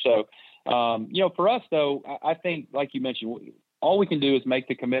whatever. So, for us though, I think, like you mentioned, all we can do is make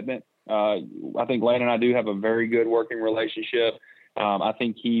the commitment. I think Lane and I do have a very good working relationship. I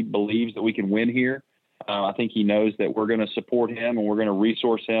think he believes that we can win here. I think he knows that we're going to support him and we're going to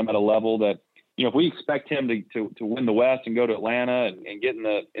resource him at a level that, if we expect him to win the West and go to Atlanta and get in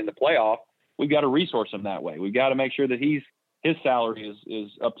the playoff, we've got to resource him that way. We've got to make sure that his salary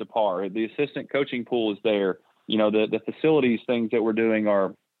is up to par. The assistant coaching pool is there. The facilities things that we're doing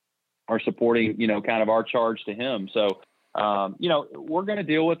are supporting, kind of our charge to him. So, we're going to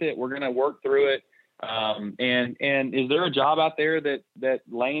deal with it. We're going to work through it. And is there a job out there that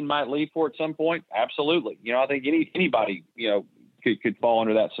Lane might leave for at some point? Absolutely. I think anybody, could fall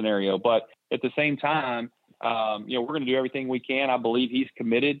under that scenario. But at the same time, we're going to do everything we can. I believe he's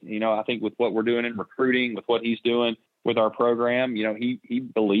committed. I think with what we're doing in recruiting, with what he's doing with our program, he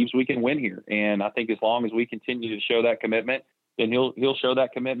believes we can win here. And I think as long as we continue to show that commitment, then he'll show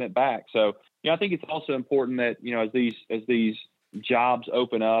that commitment back. So, I think it's also important that, as these jobs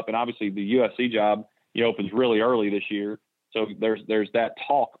open up, and obviously the USC job, opens really early this year. So there's that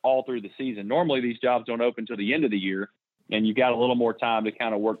talk all through the season. Normally these jobs don't open till the end of the year, and you've got a little more time to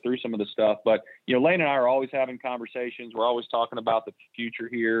kind of work through some of the stuff. But, Lane and I are always having conversations. We're always talking about the future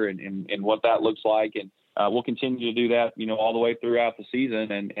here and what that looks like. And we'll continue to do that, all the way throughout the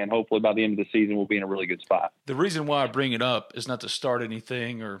season. And hopefully by the end of the season, we'll be in a really good spot. The reason why I bring it up is not to start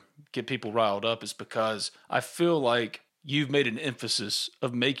anything or get people riled up, is because I feel like you've made an emphasis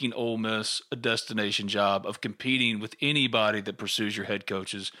of making Ole Miss a destination job, of competing with anybody that pursues your head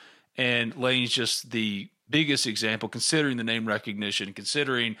coaches. And Lane's just the biggest example, considering the name recognition,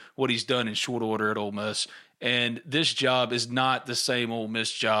 considering what he's done in short order at Ole Miss. And this job is not the same Ole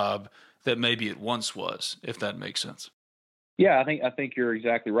Miss job that maybe it once was, if that makes sense. Yeah, I think you're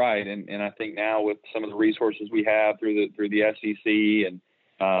exactly right. And I think now with some of the resources we have through the SEC and,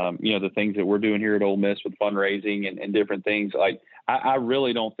 the things that we're doing here at Ole Miss with fundraising and different things, like I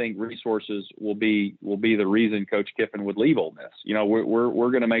really don't think resources will be the reason Coach Kiffin would leave Ole Miss.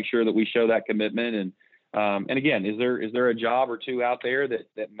 We're going to make sure that we show that commitment. And again, is there a job or two out there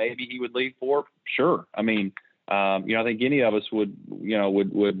that maybe he would leave for? Sure. I mean, I think any of us would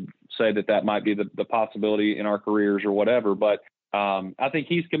say that might be the possibility in our careers or whatever. But I think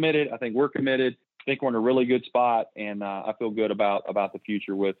he's committed. I think we're committed. I think we're in a really good spot, and I feel good about the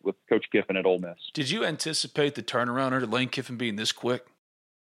future with Coach Kiffin at Ole Miss. Did you anticipate the turnaround under Lane Kiffin being this quick?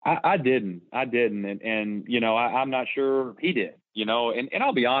 I didn't. And I'm not sure he did, and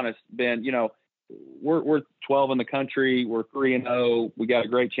I'll be honest, Ben, we're 12 in the country. We're 3-0. We got a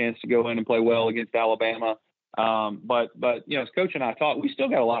great chance to go in and play well against Alabama. But as Coach and I talked, we still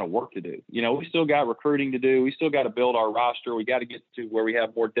got a lot of work to do. We still got recruiting to do. We still got to build our roster. We got to get to where we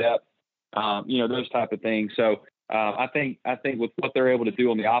have more depth. Those type of things. So I think with what they're able to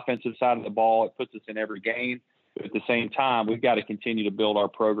do on the offensive side of the ball, it puts us in every game. But at the same time, we've got to continue to build our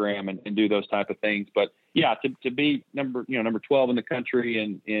program and do those type of things. But yeah, to be number 12 in the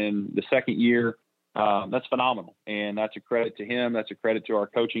country in the second year, that's phenomenal. And that's a credit to him. That's a credit to our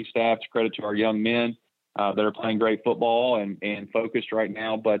coaching staff. It's a credit to our young men that are playing great football and focused right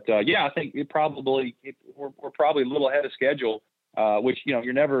now. But I think we're probably a little ahead of schedule. Which,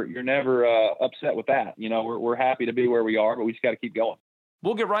 you're never upset with that. We're happy to be where we are, but we just got to keep going.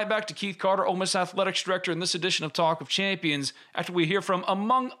 We'll get right back to Keith Carter, Ole Miss Athletics Director, in this edition of Talk of Champions after we hear from,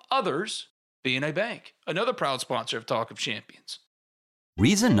 among others, B&A Bank, another proud sponsor of Talk of Champions.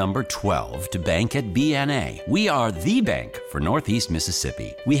 Reason number 12 to bank at BNA. We are the bank for Northeast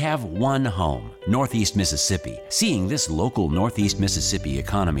Mississippi. We have one home, Northeast Mississippi. Seeing this local Northeast Mississippi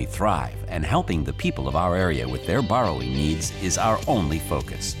economy thrive and helping the people of our area with their borrowing needs is our only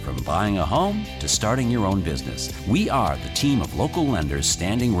focus. From buying a home to starting your own business, we are the team of local lenders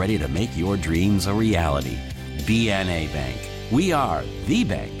standing ready to make your dreams a reality. BNA Bank. We are the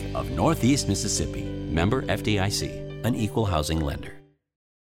bank of Northeast Mississippi. Member FDIC, an equal housing lender.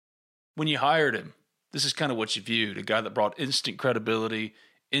 When you hired him, this is kind of what you viewed, a guy that brought instant credibility,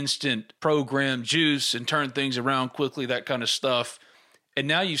 instant program juice, and turned things around quickly, that kind of stuff. And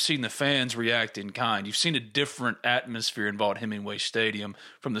now you've seen the fans react in kind. You've seen a different atmosphere in Vaught-Hemingway Stadium,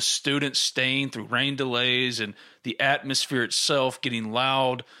 from the students staying through rain delays and the atmosphere itself getting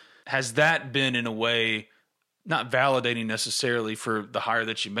loud. Has that been, in a way, not validating necessarily for the hire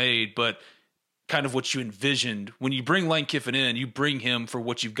that you made, but kind of what you envisioned? When you bring Lane Kiffin in, you bring him for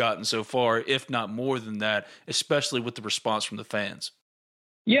what you've gotten so far, if not more than that, especially with the response from the fans.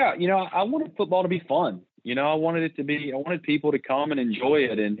 Yeah, I wanted football to be fun. I wanted people to come and enjoy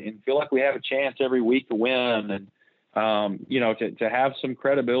it and feel like we have a chance every week to win and, to have some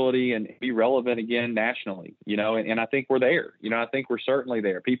credibility and be relevant again nationally, and I think we're there. I think we're certainly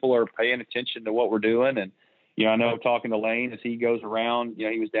there. People are paying attention to what we're doing. And, I know talking to Lane as he goes around,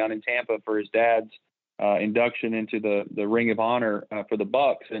 he was down in Tampa for his dad's induction into the Ring of Honor for the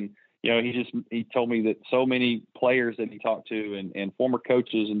Bucks. And, he told me that so many players that he talked to and former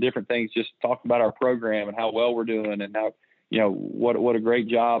coaches and different things just talked about our program and how well we're doing and how, what a great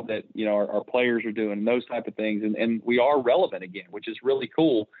job that, our players are doing and those type of things. And we are relevant again, which is really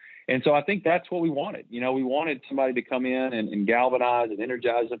cool. And so I think that's what we wanted. We wanted somebody to come in and galvanize and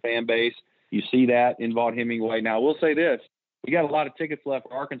energize the fan base. You see that in Vaught-Hemingway. Now, we'll say this. We got a lot of tickets left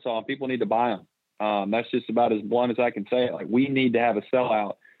for Arkansas, and people need to buy them. That's just about as blunt as I can say it. Like, we need to have a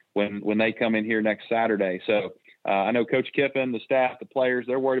sellout when they come in here next Saturday. So I know Coach Kiffin, the staff, the players,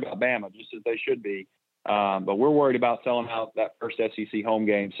 they're worried about Bama, just as they should be. But we're worried about selling out that first SEC home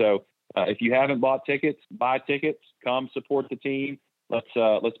game. So if you haven't bought tickets, buy tickets, come support the team.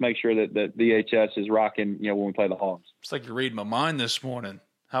 Let's make sure that VHS is rocking, when we play the Hogs. It's like you're reading my mind this morning.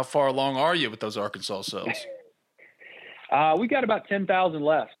 How far along are you with those Arkansas sales? We got about 10,000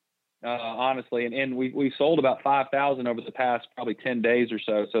 left, honestly, and we sold about 5,000 over the past probably 10 days or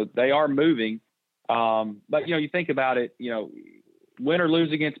so. So they are moving. But you think about it, win or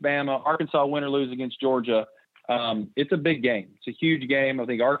lose against Bama, Arkansas win or lose against Georgia. It's a big game. It's a huge game. I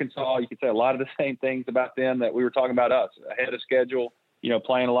think Arkansas, you could say a lot of the same things about them that we were talking about us, ahead of schedule,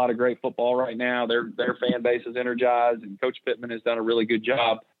 playing a lot of great football right now. Their fan base is energized, and Coach Pittman has done a really good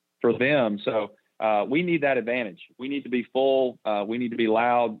job for them. So we need that advantage. We need to be full. We need to be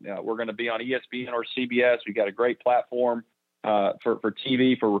loud. We're going to be on ESPN or CBS. We've got a great platform for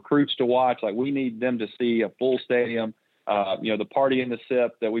TV, for recruits to watch. Like, we need them to see a full stadium. The party in the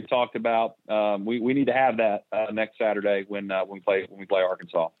SIP that we've talked about. We need to have that next Saturday when we play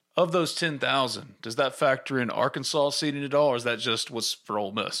Arkansas. Of those 10,000, does that factor in Arkansas seating at all, or is that just what's for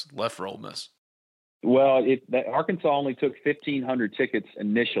Ole Miss, left for Ole Miss? Well, Arkansas only took 1,500 tickets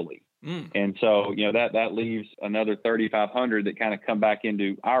initially. And so, that leaves another 3,500 that kind of come back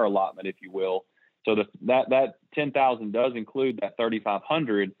into our allotment, if you will. So that 10,000 does include that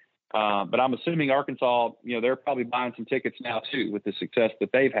 3,500. But I'm assuming Arkansas, they're probably buying some tickets now too with the success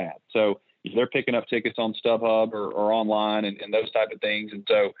that they've had. So they're picking up tickets on StubHub or online and those type of things. And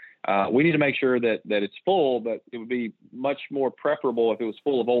so we need to make sure that it's full, but it would be much more preferable if it was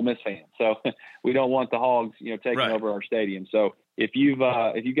full of Ole Miss fans. So we don't want the Hogs, taking over our stadium. So if you've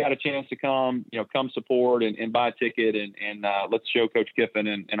got a chance to come, come support and buy a ticket and let's show Coach Kiffin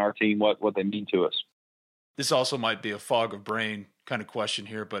and our team what they mean to us. This also might be a fog of brain kind of question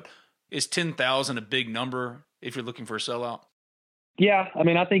here, but is 10,000 a big number if you're looking for a sellout? Yeah,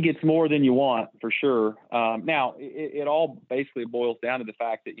 I think it's more than you want for sure. Now, it all basically boils down to the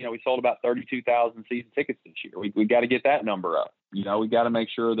fact that, we sold about 32,000 season tickets this year. We got to get that number up. We got to make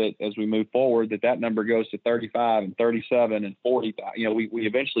sure that as we move forward that number goes to 35 and 37 and 40. We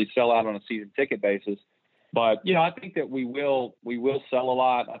eventually sell out on a season ticket basis. But, I think that we will sell a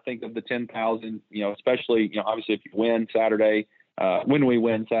lot. I think of the 10,000, especially, obviously if you win Saturday, when we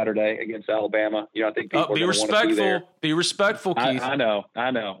win Saturday against Alabama, I think people are going to want to be there. Be respectful, Keith. I know.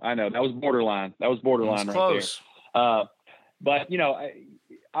 That was borderline. Right close. There. But,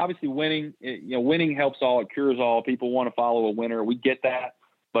 obviously winning, winning helps all. It cures all. People want to follow a winner. We get that.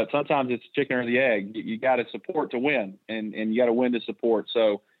 But sometimes it's chicken or the egg. You got to support to win, and you got to win to support.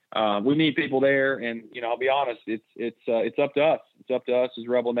 So we need people there. And, I'll be honest, it's up to us. It's up to us as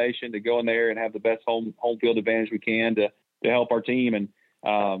Rebel Nation to go in there and have the best home field advantage we can to help our team. And,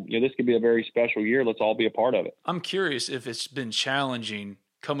 this could be a very special year. Let's all be a part of it. I'm curious if it's been challenging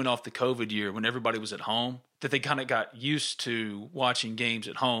coming off the COVID year when everybody was at home, that they kind of got used to watching games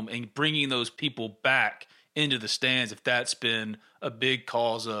at home and bringing those people back into the stands, if that's been a big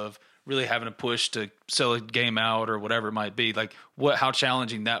cause of really having to push to sell a game out or whatever it might be. Like how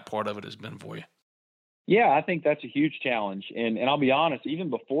challenging that part of it has been for you. Yeah, I think that's a huge challenge. And I'll be honest, even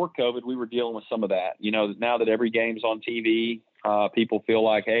before COVID, we were dealing with some of that. Now that every game's on TV, people feel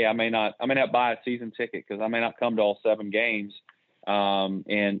like, hey, I may not buy a season ticket because I may not come to all 7 games. And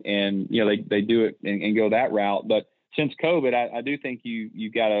they do it and go that route. But since COVID, I do think you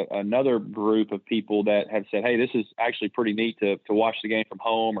got another group of people that have said, hey, this is actually pretty neat to watch the game from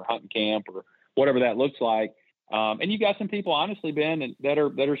home or hunting camp or whatever that looks like. And you got some people, honestly, Ben, that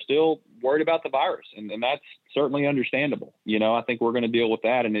are still worried about the virus, and that's certainly understandable. I think we're going to deal with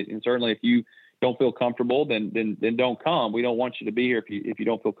that, and certainly if you don't feel comfortable, then don't come. We don't want you to be here if you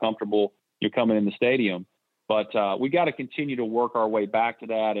don't feel comfortable. You're coming in the stadium, but we got to continue to work our way back to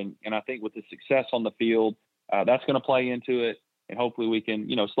that, and I think with the success on the field, that's going to play into it, and hopefully we can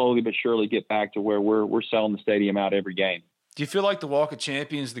slowly but surely get back to where we're selling the stadium out every game. Do you feel like the Walk of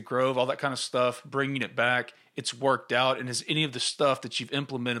Champions, the Grove, all that kind of stuff, bringing it back, it's worked out? And is any of the stuff that you've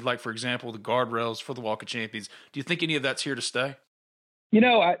implemented, like, for example, the guardrails for the Walk of Champions, do you think any of that's here to stay?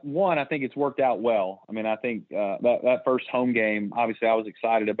 I think it's worked out well. I think that first home game, obviously I was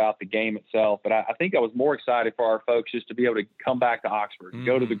excited about the game itself, but I think I was more excited for our folks just to be able to come back to Oxford,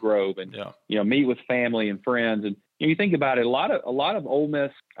 go to the Grove and, meet with family and friends. And you think about it, a lot of Ole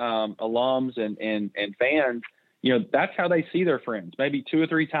Miss alums and fans, that's how they see their friends. Maybe 2 or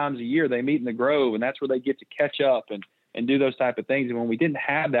 3 times a year they meet in the Grove, and that's where they get to catch up and do those type of things. And when we didn't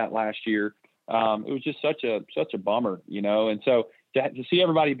have that last year, it was just such a bummer, And so to see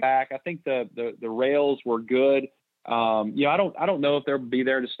everybody back, I think the rails were good. I don't know if they'll be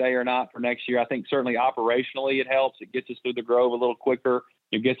there to stay or not for next year. I think certainly operationally it helps. It gets us through the Grove a little quicker.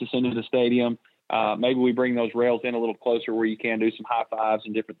 It gets us into the stadium. maybe we bring those rails in a little closer where you can do some high fives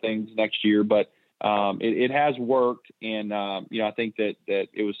and different things next year. But it has worked, and I think that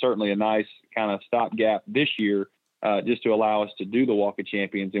it was certainly a nice kind of stopgap this year, just to allow us to do the Walk of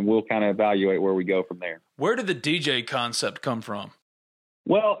Champions, and we'll kind of evaluate where we go from there. Where did the DJ concept come from?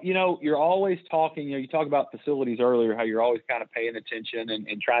 Well, you're always talking, you talk about facilities earlier, how you're always kind of paying attention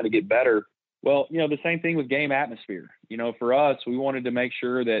and trying to get better. Well, the same thing with game atmosphere. For us, we wanted to make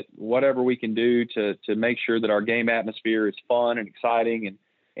sure that whatever we can do to make sure that our game atmosphere is fun and exciting.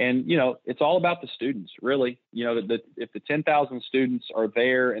 And it's all about the students, really. That if the 10,000 students are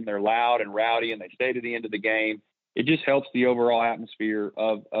there and they're loud and rowdy and they stay to the end of the game, it just helps the overall atmosphere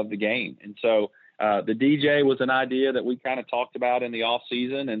of the game. And so the DJ was an idea that we kind of talked about in the off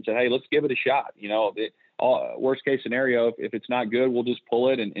season and said, hey, let's give it a shot. Worst case scenario, if it's not good, we'll just pull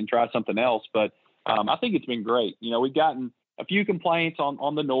it and try something else. But I think it's been great. We've gotten a few complaints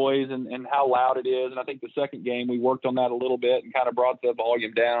on the noise and how loud it is. And I think the second game, we worked on that a little bit and kind of brought the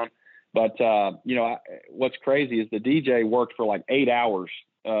volume down. But, what's crazy is the DJ worked for like 8 hours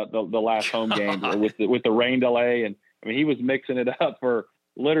the last home game with the rain delay. And I mean, he was mixing it up for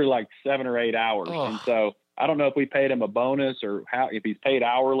literally like 7 or 8 hours. Oh. And so I don't know if we paid him a bonus or if he's paid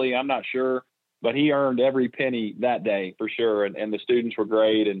hourly, I'm not sure, but he earned every penny that day for sure. And the students were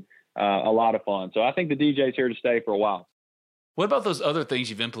great and a lot of fun. So I think the DJ's here to stay for a while. What about those other things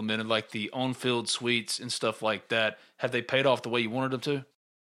you've implemented, like the on-field suites and stuff like that? Have they paid off the way you wanted them to?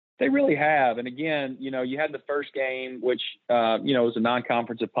 They really have. And again, you had the first game, which, was a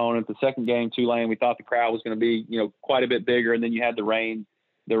non-conference opponent. The second game, Tulane, we thought the crowd was going to be, quite a bit bigger. And then you had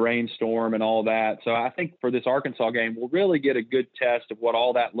the rainstorm and all that. So I think for this Arkansas game, we'll really get a good test of what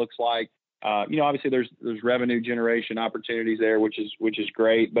all that looks like. Obviously there's revenue generation opportunities there, which is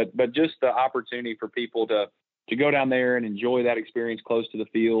great, but just the opportunity for people to go down there and enjoy that experience close to the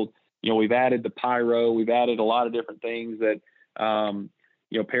field. We've added the pyro, we've added a lot of different things that,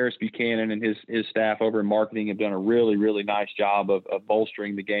 Paris Buchanan and his staff over in marketing have done a really, really nice job of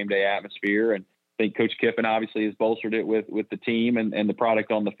bolstering the game day atmosphere. And I think Coach Kiffin obviously has bolstered it with the team and the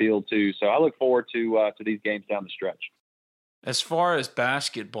product on the field too. So I look forward to these games down the stretch. As far as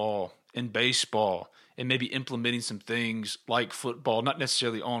basketball and baseball and maybe implementing some things like football, not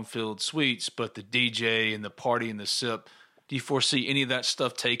necessarily on-field suites, but the DJ and the party and the sip, do you foresee any of that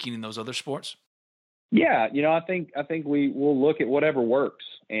stuff taking in those other sports? Yeah, I think we will look at whatever works.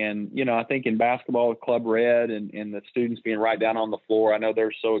 And, I think in basketball with Club Red and the students being right down on the floor, I know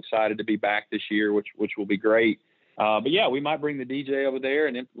they're so excited to be back this year, which will be great. But yeah, we might bring the DJ over there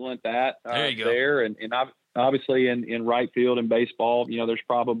and implement that there. And obviously in right field and baseball, there's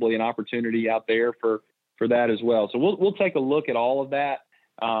probably an opportunity out there for that as well. So we'll take a look at all of that.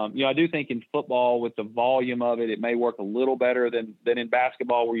 I do think in football with the volume of it may work a little better than in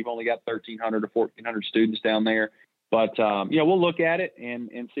basketball where you've only got 1,300 to 1,400 students down there. But, we'll look at it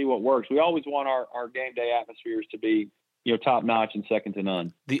and see what works. We always want our game day atmospheres to be, top notch and second to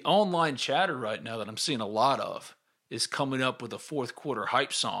none. The online chatter right now that I'm seeing a lot of is coming up with a fourth quarter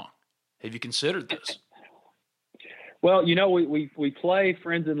hype song. Have you considered this? Well, we play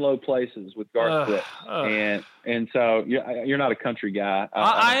Friends in Low Places with Garth Brooks, and so you're not a country guy.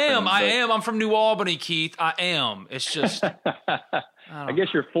 I am. I'm from New Albany, Keith. I am. It's just. I guess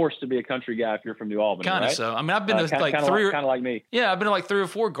you're forced to be a country guy if you're from New Albany, kind of right? so. I mean, I've been to like kind of like me. Yeah, I've been to like 3 or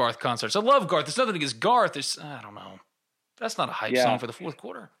 4 Garth concerts. I love Garth. There's nothing against Garth. I don't know. That's not a hype song for the fourth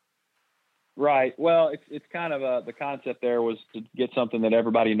quarter. Right. Well, it's kind of the concept there was to get something that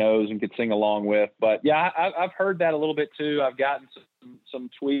everybody knows and could sing along with. But yeah, I've heard that a little bit too. I've gotten some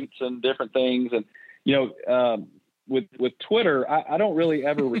tweets and different things, and with Twitter, I don't really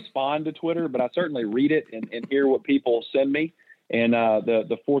ever respond to Twitter, but I certainly read it and hear what people send me. And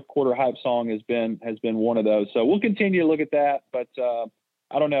the fourth quarter hype song has been one of those. So we'll continue to look at that, but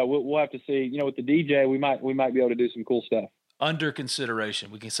I don't know. We'll have to see. With the DJ, we might be able to do some cool stuff. Under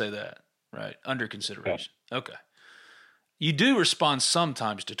consideration, we can say that. Right, under consideration. Okay. You do respond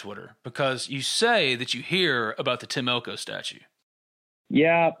sometimes to Twitter because you say that you hear about the Tim Elko statue.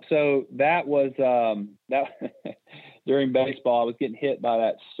 Yeah, so that was that during baseball. I was getting hit by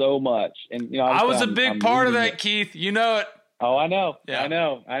that so much, and I was a big part of that, Keith. You know it. Oh, I know. Yeah.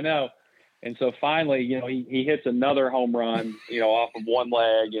 I know. And so finally, he hits another home run, off of one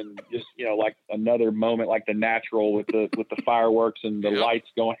leg, and just, like another moment, like the natural with the fireworks and the lights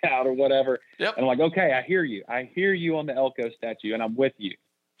going out or whatever. Yep. And I'm like, okay, I hear you on the Elko statue, and I'm with you.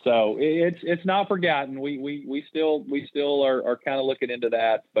 So it's not forgotten. We still are kind of looking into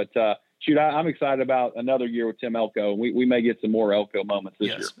that, but I'm excited about another year with Tim Elko. We may get some more Elko moments this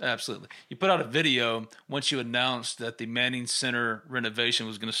year. Yes, absolutely. You put out a video once you announced that the Manning Center renovation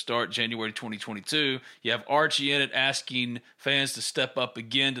was going to start January 2022. You have Archie in it asking fans to step up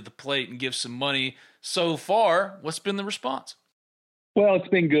again to the plate and give some money. So far, what's been the response? Well, it's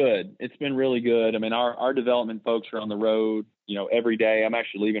been good. It's been really good. I mean, our development folks are on the road, every day. I'm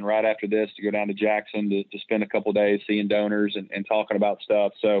actually leaving right after this to go down to Jackson to spend a couple of days seeing donors and talking about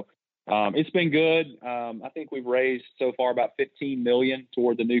stuff. So it's been good. I think we've raised so far about $15 million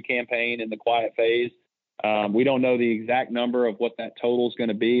toward the new campaign in the quiet phase. We don't know the exact number of what that total is going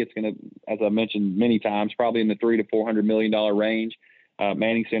to be. It's going to, as I mentioned many times, probably in the $300 to $400 million range.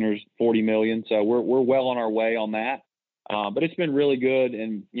 Manning Center's $40 million. So we're well on our way on that. But it's been really good.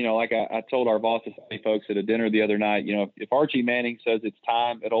 And, like I told our Voss Society folks at a dinner the other night, if Archie Manning says it's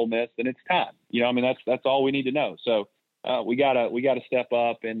time at Ole Miss, then it's time. That's all we need to know. So we gotta step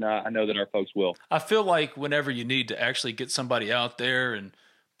up, and I know that our folks will. I feel like whenever you need to actually get somebody out there and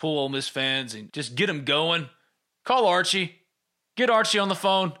pull Ole Miss fans and just get them going, call Archie. Get Archie on the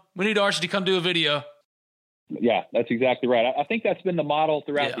phone. We need Archie to come do a video. Yeah, that's exactly right. I think that's been the model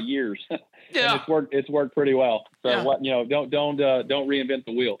throughout the years. Yeah, and it's worked pretty well. So don't reinvent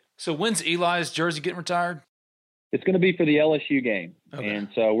the wheel. So when's Eli's jersey getting retired? It's going to be for the LSU game, and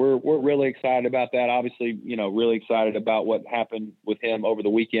so we're really excited about that. Obviously, really excited about what happened with him over the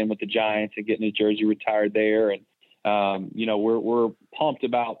weekend with the Giants and getting his jersey retired there. And we're pumped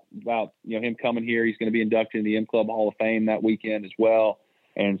about him coming here. He's going to be inducted in the M Club Hall of Fame that weekend as well.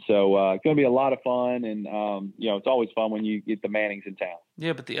 And so it's going to be a lot of fun. And, it's always fun when you get the Mannings in town.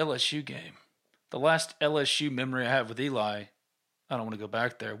 Yeah, but the LSU game, the last LSU memory I have with Eli, I don't want to go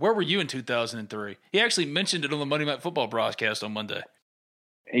back there. Where were you in 2003? He actually mentioned it on the Monday Night Football broadcast on Monday.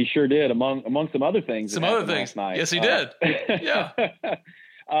 He sure did, among some other things. Some other things. Last night. Yes, he did. Yeah.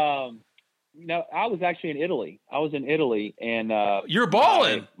 I was actually in Italy. And you're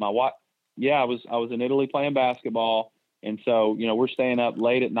balling. My wife. Yeah, I was in Italy playing basketball. And so, we're staying up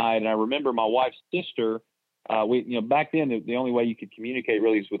late at night. And I remember my wife's sister, back then, the only way you could communicate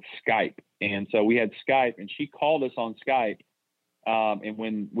really is with Skype. And so we had Skype, and she called us on Skype. And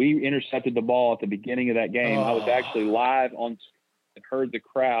when we intercepted the ball at the beginning of that game, I was actually live on and heard the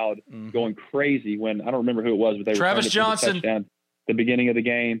crowd going crazy when, I don't remember who it was, but they were Travis Johnson touchdown at the beginning of the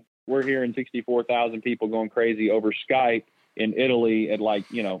game. We're hearing 64,000 people going crazy over Skype in Italy at time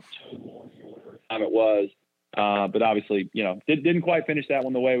it was. But obviously, didn't quite finish that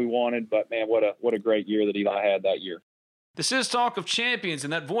one the way we wanted. But man, what a great year that Eli had that year. This is Talk of Champions,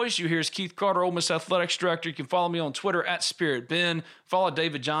 and that voice you hear is Keith Carter, Ole Miss Athletics Director. You can follow me on Twitter at SpiritBen. Follow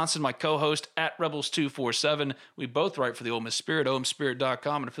David Johnson, my co-host, at Rebels247. We both write for the Ole Miss Spirit,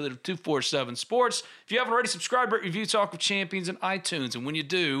 omspirit.com, an affiliate of 247 Sports. If you haven't already, subscribe, rate, review Talk of Champions in iTunes, and when you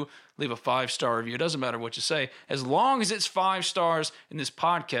do, leave a 5-star review. It doesn't matter what you say. As long as it's 5 stars, and this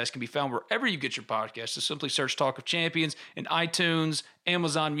podcast can be found wherever you get your podcasts. So simply search Talk of Champions in iTunes,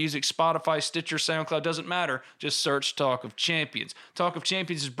 Amazon Music, Spotify, Stitcher, SoundCloud. Doesn't matter. Just search Talk of Champions. Talk of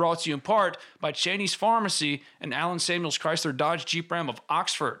Champions is brought to you in part by Cheney's Pharmacy and Allen Samuels Chrysler Dodge Jeep Ram of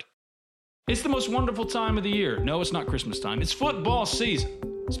Oxford. It's the most wonderful time of the year. No, it's not Christmas time. It's football season,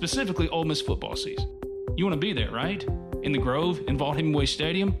 specifically Ole Miss football season. You want to be there, right? In the Grove, in Vaught Hemingway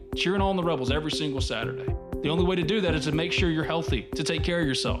Stadium, cheering on the Rebels every single Saturday. The only way to do that is to make sure you're healthy, to take care of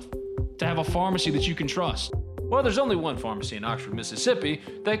yourself, to have a pharmacy that you can trust. Well, there's only one pharmacy in Oxford, Mississippi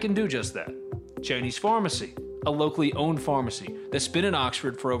that can do just that. Cheney's Pharmacy, a locally owned pharmacy that's been in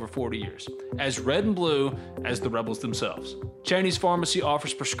Oxford for over 40 years, as red and blue as the Rebels themselves. Cheney's Pharmacy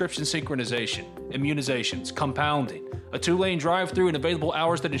offers prescription synchronization, immunizations, compounding, a 2-lane drive-through, and available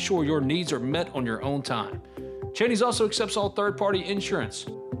hours that ensure your needs are met on your own time. Cheney's also accepts all third-party insurance.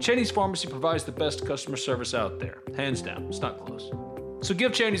 Cheney's Pharmacy provides the best customer service out there. Hands down, it's not close. So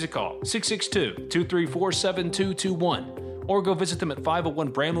give Cheney's a call, 662-234-7221, or go visit them at 501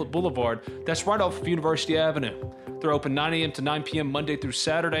 Bramlett Boulevard. That's right off of University Avenue. They're open 9 a.m. to 9 p.m. Monday through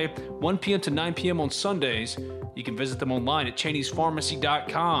Saturday, 1 p.m. to 9 p.m. on Sundays. You can visit them online at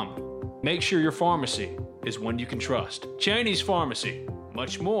Cheney'sPharmacy.com. Make sure your pharmacy is one you can trust. Cheney's Pharmacy,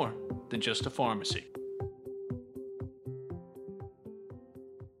 much more than just a pharmacy.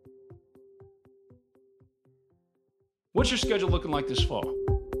 What's your schedule looking like this fall?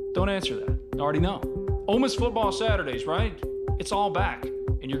 Don't answer that. I already know. Ole Miss football Saturdays, right? It's all back,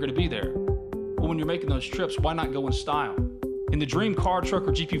 and you're going to be there. Well, when you're making those trips, why not go in style? In the dream car, truck,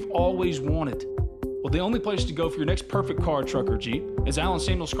 or Jeep you've always wanted. Well, the only place to go for your next perfect car, truck, or Jeep is Allen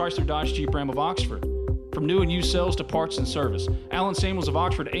Samuels Chrysler Dodge Jeep Ram of Oxford. From new and used sales to parts and service, Allen Samuels of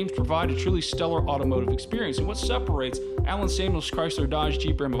Oxford aims to provide a truly stellar automotive experience. And what separates Allen Samuels Chrysler Dodge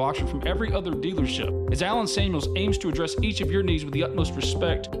Jeep Ram of Oxford from every other dealership is Allen Samuels aims to address each of your needs with the utmost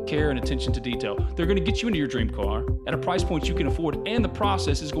respect, care, and attention to detail. They're going to get you into your dream car at a price point you can afford, and the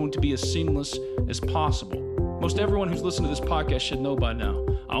process is going to be as seamless as possible. Most everyone who's listened to this podcast should know by now.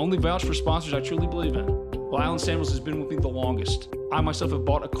 I only vouch for sponsors I truly believe in. Well, Allen Samuels has been with me the longest. I myself have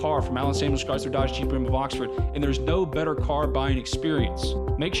bought a car from Allen Samuels Chrysler Dodge Jeep Ram of Oxford, and there's no better car buying experience.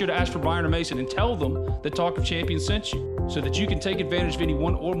 Make sure to ask for Brian or Mason and tell them that Talk of Champions sent you, so that you can take advantage of any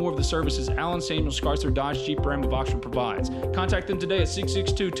one or more of the services Allen Samuels Chrysler Dodge Jeep Ram of Oxford provides. Contact them today at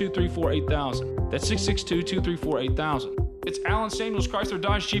 662-234-8000. That's 662-234-8000. It's Allen Samuels Chrysler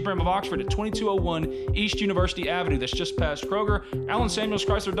Dodge Jeep Ram of Oxford at 2201 East University Avenue. That's just past Kroger. Allen Samuels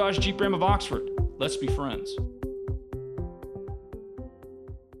Chrysler Dodge Jeep Ram of Oxford. Let's be friends.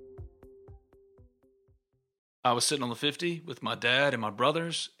 I was sitting on the 50 with my dad and my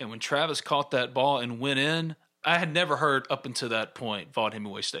brothers, and when Travis caught that ball and went in, I had never heard up until that point Vaught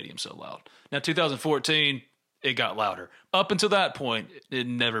Hemingway Stadium so loud. Now, 2014, it got louder. Up until that point, it had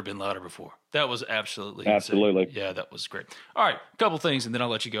never been louder before. That was absolutely insane. Yeah, that was great. All right, a couple things, and then I'll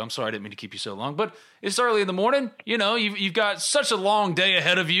let you go. I'm sorry I didn't mean to keep you so long, but it's early in the morning. You know, you've got such a long day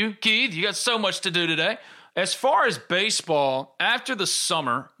ahead of you, Keith. You got so much to do today. As far as baseball, after the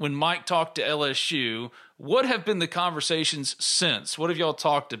summer, when Mike talked to LSU, what have been the conversations since? What have y'all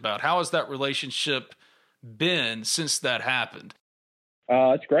talked about? How has that relationship been since that happened?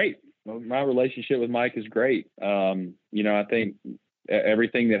 It's great. My relationship with Mike is great. I think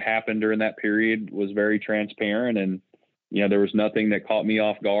everything that happened during that period was very transparent, and, there was nothing that caught me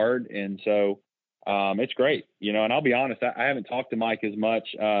off guard. And so it's great, and I'll be honest, I haven't talked to Mike as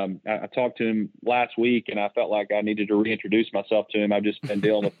much. I talked to him last week, and I felt like I needed to reintroduce myself to him. I've just been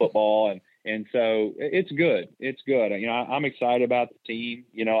dealing with football, and so it's good. It's good. I'm excited about the team,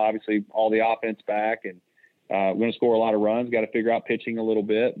 obviously all the offense back, and we're going to score a lot of runs, got to figure out pitching a little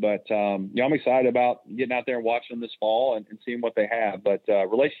bit, but I'm excited about getting out there and watching them this fall and seeing what they have. But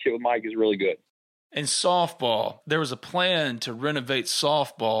relationship with Mike is really good. And softball, there was a plan to renovate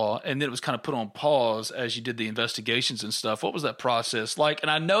softball, and then it was kind of put on pause as you did the investigations and stuff. What was that process like? And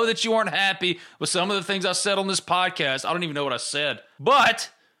I know that you weren't happy with some of the things I said on this podcast. I don't even know what I said, but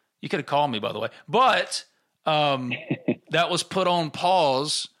you could have called me, by the way. But that was put on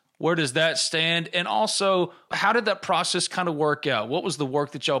pause. Where does that stand? And also, how did that process kind of work out? What was the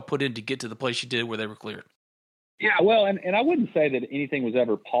work that y'all put in to get to the place you did where they were cleared? Yeah, well, and I wouldn't say that anything was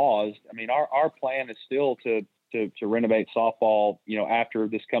ever paused. I mean, our plan is still to renovate softball, after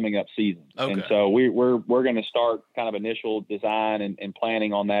this coming up season. Okay. And so we're going to start kind of initial design and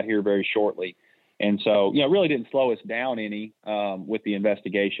planning on that here very shortly. And so, it really didn't slow us down any with the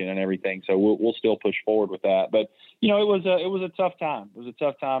investigation and everything. So we'll still push forward with that. But, it was a tough time. It was a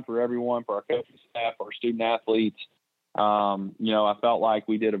tough time for everyone, for our coaching staff, our student athletes. I felt like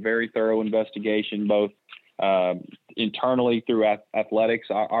we did a very thorough investigation, both internally through athletics,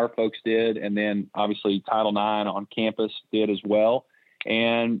 our folks did, and then obviously Title IX on campus did as well.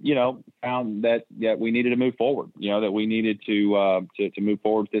 And, found that we needed to move forward, that we needed to move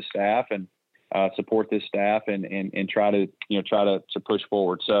forward with this staff and support this staff and try to push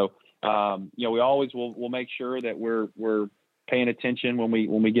forward. So, we always will make sure that we're paying attention when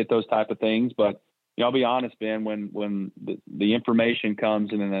we get those type of things. But, I'll be honest, Ben, when the information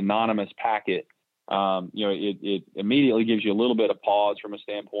comes in an anonymous packet, it immediately gives you a little bit of pause from a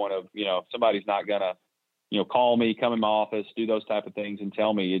standpoint of, somebody's not going to, call me, come in my office, do those type of things and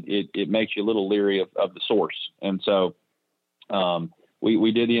tell me. It makes you a little leery of the source. And so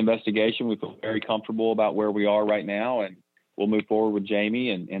we did the investigation. We feel very comfortable about where we are right now, and we'll move forward with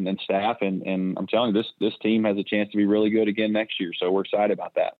Jamie and staff. And I'm telling you, this team has a chance to be really good again next year. So we're excited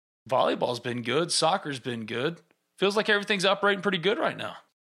about that. Volleyball's been good. Soccer's been good. Feels like everything's operating pretty good right now.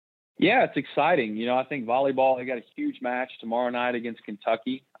 Yeah, it's exciting. I think volleyball, they got a huge match tomorrow night against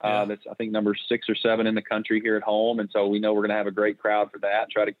Kentucky. That's, I think, number 6 or 7 in the country here at home. And so we know we're going to have a great crowd for that,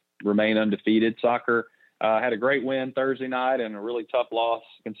 try to remain undefeated. Soccer had a great win Thursday night and a really tough loss,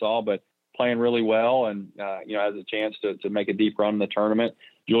 Arkansas, but playing really well and, has a chance to make a deep run in the tournament.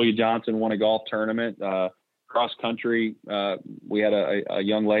 Julia Johnson won a golf tournament. Cross country, we had a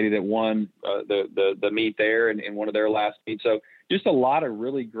young lady that won the meet there in one of their last meets. So just a lot of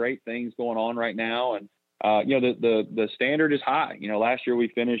really great things going on right now. And, the standard is high. Last year we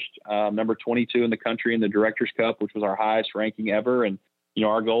finished number 22 in the country in the Directors Cup, which was our highest ranking ever. And,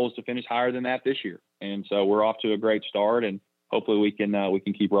 our goal is to finish higher than that this year. And so we're off to a great start, and hopefully we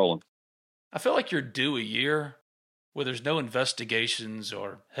can keep rolling. I feel like you're due a year where there's no investigations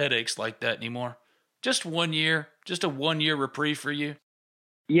or headaches like that anymore. Just 1 year, just a 1 year reprieve for you.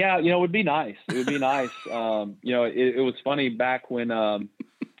 Yeah, it would be nice. It would be nice. It was funny back when,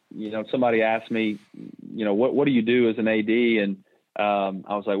 somebody asked me, what do you do as an AD? And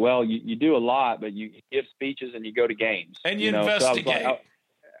I was like, well, you do a lot, but you give speeches and you go to games. And you investigate. So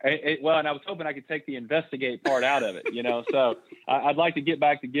and I was hoping I could take the investigate part out of it, So I'd like to get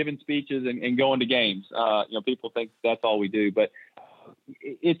back to giving speeches and going to games. People think that's all we do, but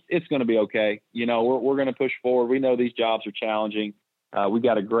it's going to be okay. We're going to push forward. We know these jobs are challenging. We've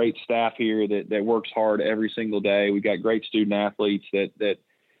got a great staff here that works hard every single day. We've got great student athletes that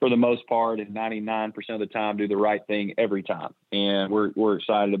for the most part and 99% of the time do the right thing every time. And we're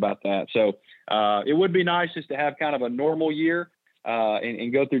excited about that. So it would be nice just to have kind of a normal year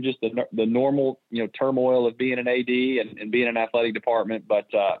and go through just the normal, turmoil of being an AD and being an athletic department. But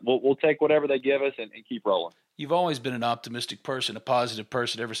we'll take whatever they give us and keep rolling. You've always been an optimistic person, a positive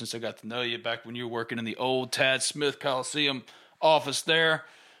person ever since I got to know you back when you were working in the old Tad Smith Coliseum office there.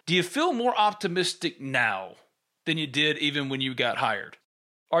 Do you feel more optimistic now than you did even when you got hired?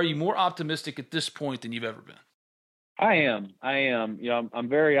 Are you more optimistic at this point than you've ever been? I am. I'm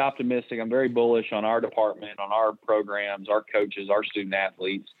very optimistic. I'm very bullish on our department, on our programs, our coaches, our student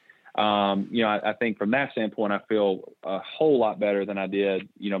athletes. I think from that standpoint, I feel a whole lot better than I did,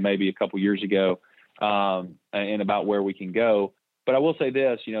 maybe a couple years ago, and about where we can go. But I will say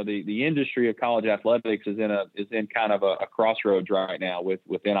this, the industry of college athletics is in kind of a crossroads right now with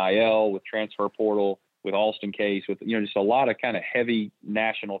NIL, with transfer portal, with Alston case, with just a lot of kind of heavy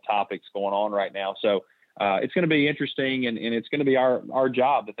national topics going on right now. So it's going to be interesting, and it's going to be our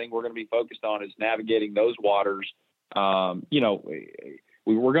job. The thing we're going to be focused on is navigating those waters. We're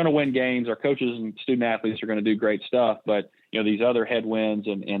going to win games. Our coaches and student athletes are going to do great stuff, but these other headwinds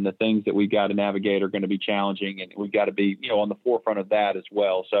and the things that we've got to navigate are going to be challenging, and we've got to be on the forefront of that as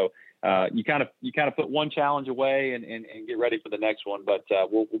well. So you kind of put one challenge away and get ready for the next one, but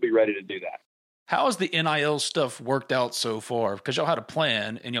we'll be ready to do that. How has the NIL stuff worked out so far? Because y'all had a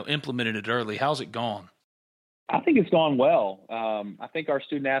plan and implemented it early. How's it gone? I think it's gone well. I think our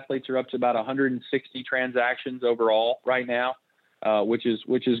student athletes are up to about 160 transactions overall right now, which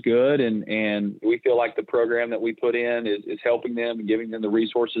is good. And we feel like the program that we put in is helping them and giving them the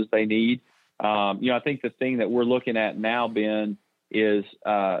resources they need. I think the thing that we're looking at now, Ben, is,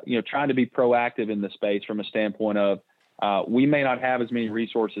 trying to be proactive in the space from a standpoint of, we may not have as many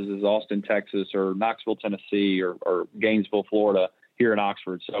resources as Austin, Texas, or Knoxville, Tennessee, or Gainesville, Florida, here in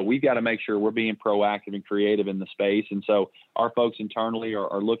Oxford. So we've got to make sure we're being proactive and creative in the space. And so our folks internally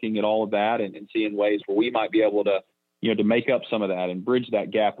are looking at all of that and seeing ways where we might be able to, to make up some of that and bridge that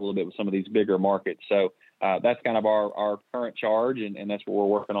gap a little bit with some of these bigger markets. So that's kind of our current charge, and that's what we're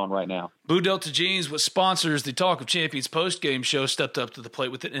working on right now.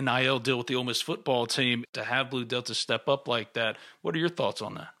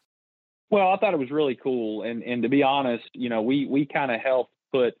 Well, I thought it was really cool. And to be honest, we kind of helped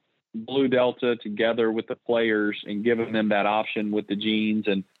put Blue Delta together with the players and giving them that option with the jeans.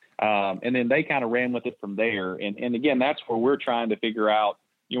 And then they kind of ran with it from there. And again, that's where we're trying to figure out,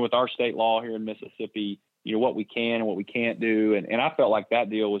 with our state law here in Mississippi, what we can and what we can't do. And I felt like that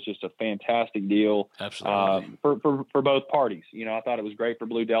deal was just a fantastic deal. Absolutely. For both parties. I thought it was great for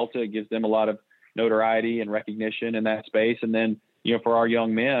Blue Delta. It gives them a lot of notoriety and recognition in that space. And then, for our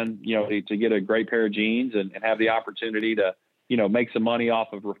young men, to get a great pair of jeans and have the opportunity to, make some money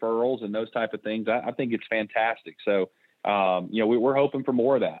off of referrals and those type of things, I think it's fantastic. So, we're hoping for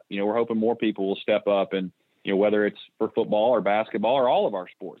more of that. We're hoping more people will step up and, whether it's for football or basketball or all of our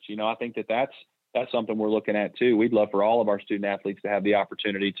sports, I think that's something we're looking at too. We'd love for all of our student athletes to have the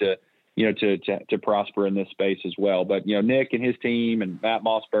opportunity to, to prosper in this space as well. But, Nick and his team and Matt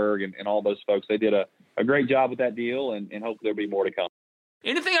Mossberg and all those folks, they did a great job with that deal, and hopefully there'll be more to come.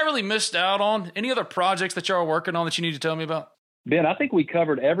 Anything I really missed out on? Any other projects that y'all are working on that you need to tell me about? Ben, I think we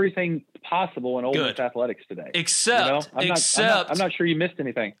covered everything possible in Ole Miss athletics today. Except I'm not sure you missed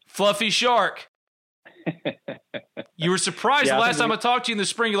anything. Fluffy Shark. You were surprised the last time I talked to you in the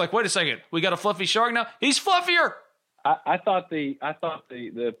spring. You're like, wait a second, we got a Fluffy Shark now? He's fluffier. I thought the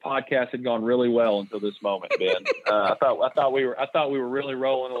podcast had gone really well until this moment, Ben. I thought we were really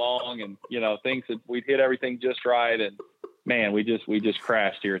rolling along, and things that we'd hit everything just right, and man, we just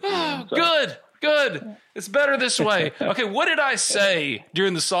crashed here at the end. So. Good. It's better this way. Okay, what did I say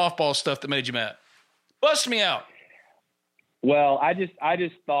during the softball stuff that made you mad? Bust me out. Well, I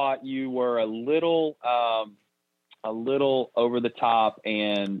just thought you were a little over the top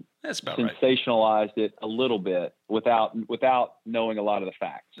and sensationalized it a little bit without knowing a lot of the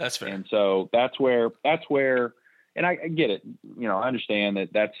facts. That's fair. And so that's where, and I get it. I understand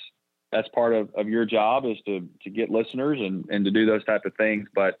that's that's part of your job is to get listeners and to do those type of things.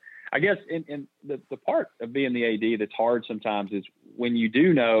 But I guess in the part of being the AD that's hard sometimes is when you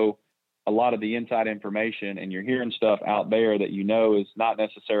do know a lot of the inside information and you're hearing stuff out there that is not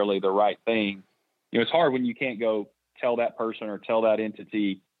necessarily the right thing. It's hard when you can't go tell that person or tell that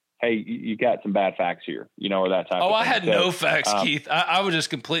entity, hey, you got some bad facts here, or that type of thing. I had no facts, Keith. I was just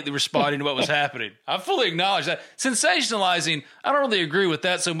completely responding to what was happening. I fully acknowledge that. Sensationalizing, I don't really agree with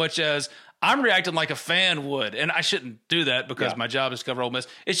that so much as I'm reacting like a fan would, and I shouldn't do that because my job is to cover Ole Miss.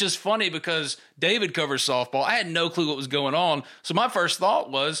 It's just funny because David covers softball. I had no clue what was going on. So my first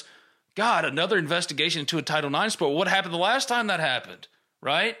thought was, God, another investigation into a Title IX sport. What happened the last time that happened,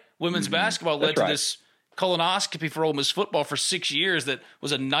 right? Women's basketball led to this colonoscopy for Ole Miss football for 6 years that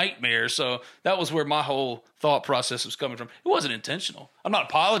was a nightmare. So that was where my whole thought process was coming from. It wasn't intentional. I'm not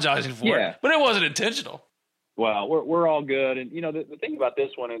apologizing for it, but it wasn't intentional. Well, we're all good. And, the thing about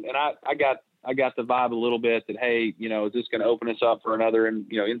this one, and I got the vibe a little bit that, hey, is this going to open us up for another,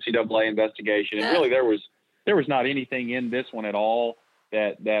 NCAA investigation? And really there was not anything in this one at all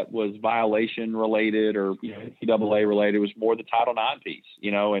that was violation related or, NCAA related. It was more the Title IX piece,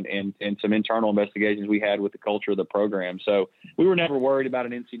 and some internal investigations we had with the culture of the program. So we were never worried about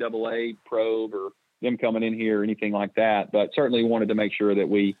an NCAA probe or them coming in here or anything like that, but certainly wanted to make sure that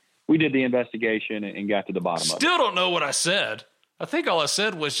we did the investigation and got to the bottom of it. Still don't know what I said. I think all I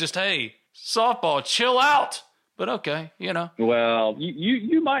said was just, hey, softball, chill out. But okay, Well,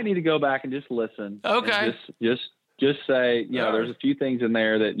 you might need to go back and just listen. Okay. And just say, there's a few things in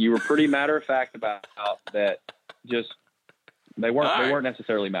there that you were pretty matter of fact about that just they weren't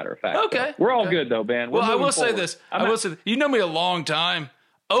necessarily matter of fact. Okay. So we're all good though, Ben. Well, I will say this. You know me a long time.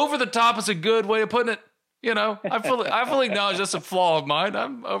 Over the top is a good way of putting it. I fully acknowledge that's a flaw of mine.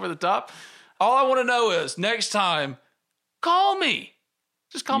 I'm over the top. All I want to know is next time, call me.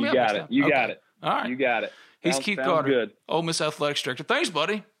 Just call me up. Got it. You got it. All right. You got it. He's Keith Carter, good. Ole Miss Athletics Director. Thanks,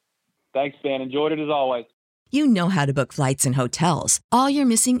 buddy. Thanks, Ben. Enjoyed it as always. You know how to book flights and hotels. All you're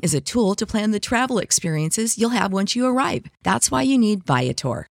missing is a tool to plan the travel experiences you'll have once you arrive. That's why you need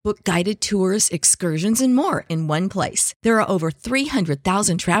Viator. Book guided tours, excursions, and more in one place. There are over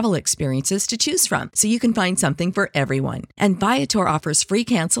 300,000 travel experiences to choose from, so you can find something for everyone. And Viator offers free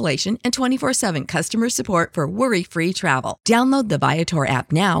cancellation and 24/7 customer support for worry-free travel. Download the Viator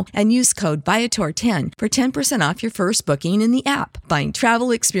app now and use code Viator10 for 10% off your first booking in the app. Find travel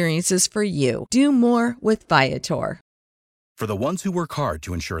experiences for you. Do more with Viator. For the ones who work hard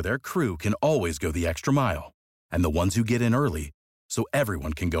to ensure their crew can always go the extra mile, and the ones who get in early so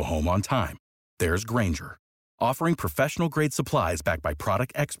everyone can go home on time, there's Grainger, offering professional-grade supplies backed by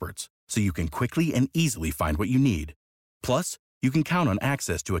product experts so you can quickly and easily find what you need. Plus, you can count on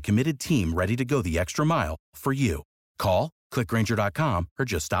access to a committed team ready to go the extra mile for you. Call, click Grainger.com, or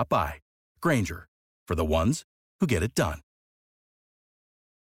just stop by. Grainger, for the ones who get it done.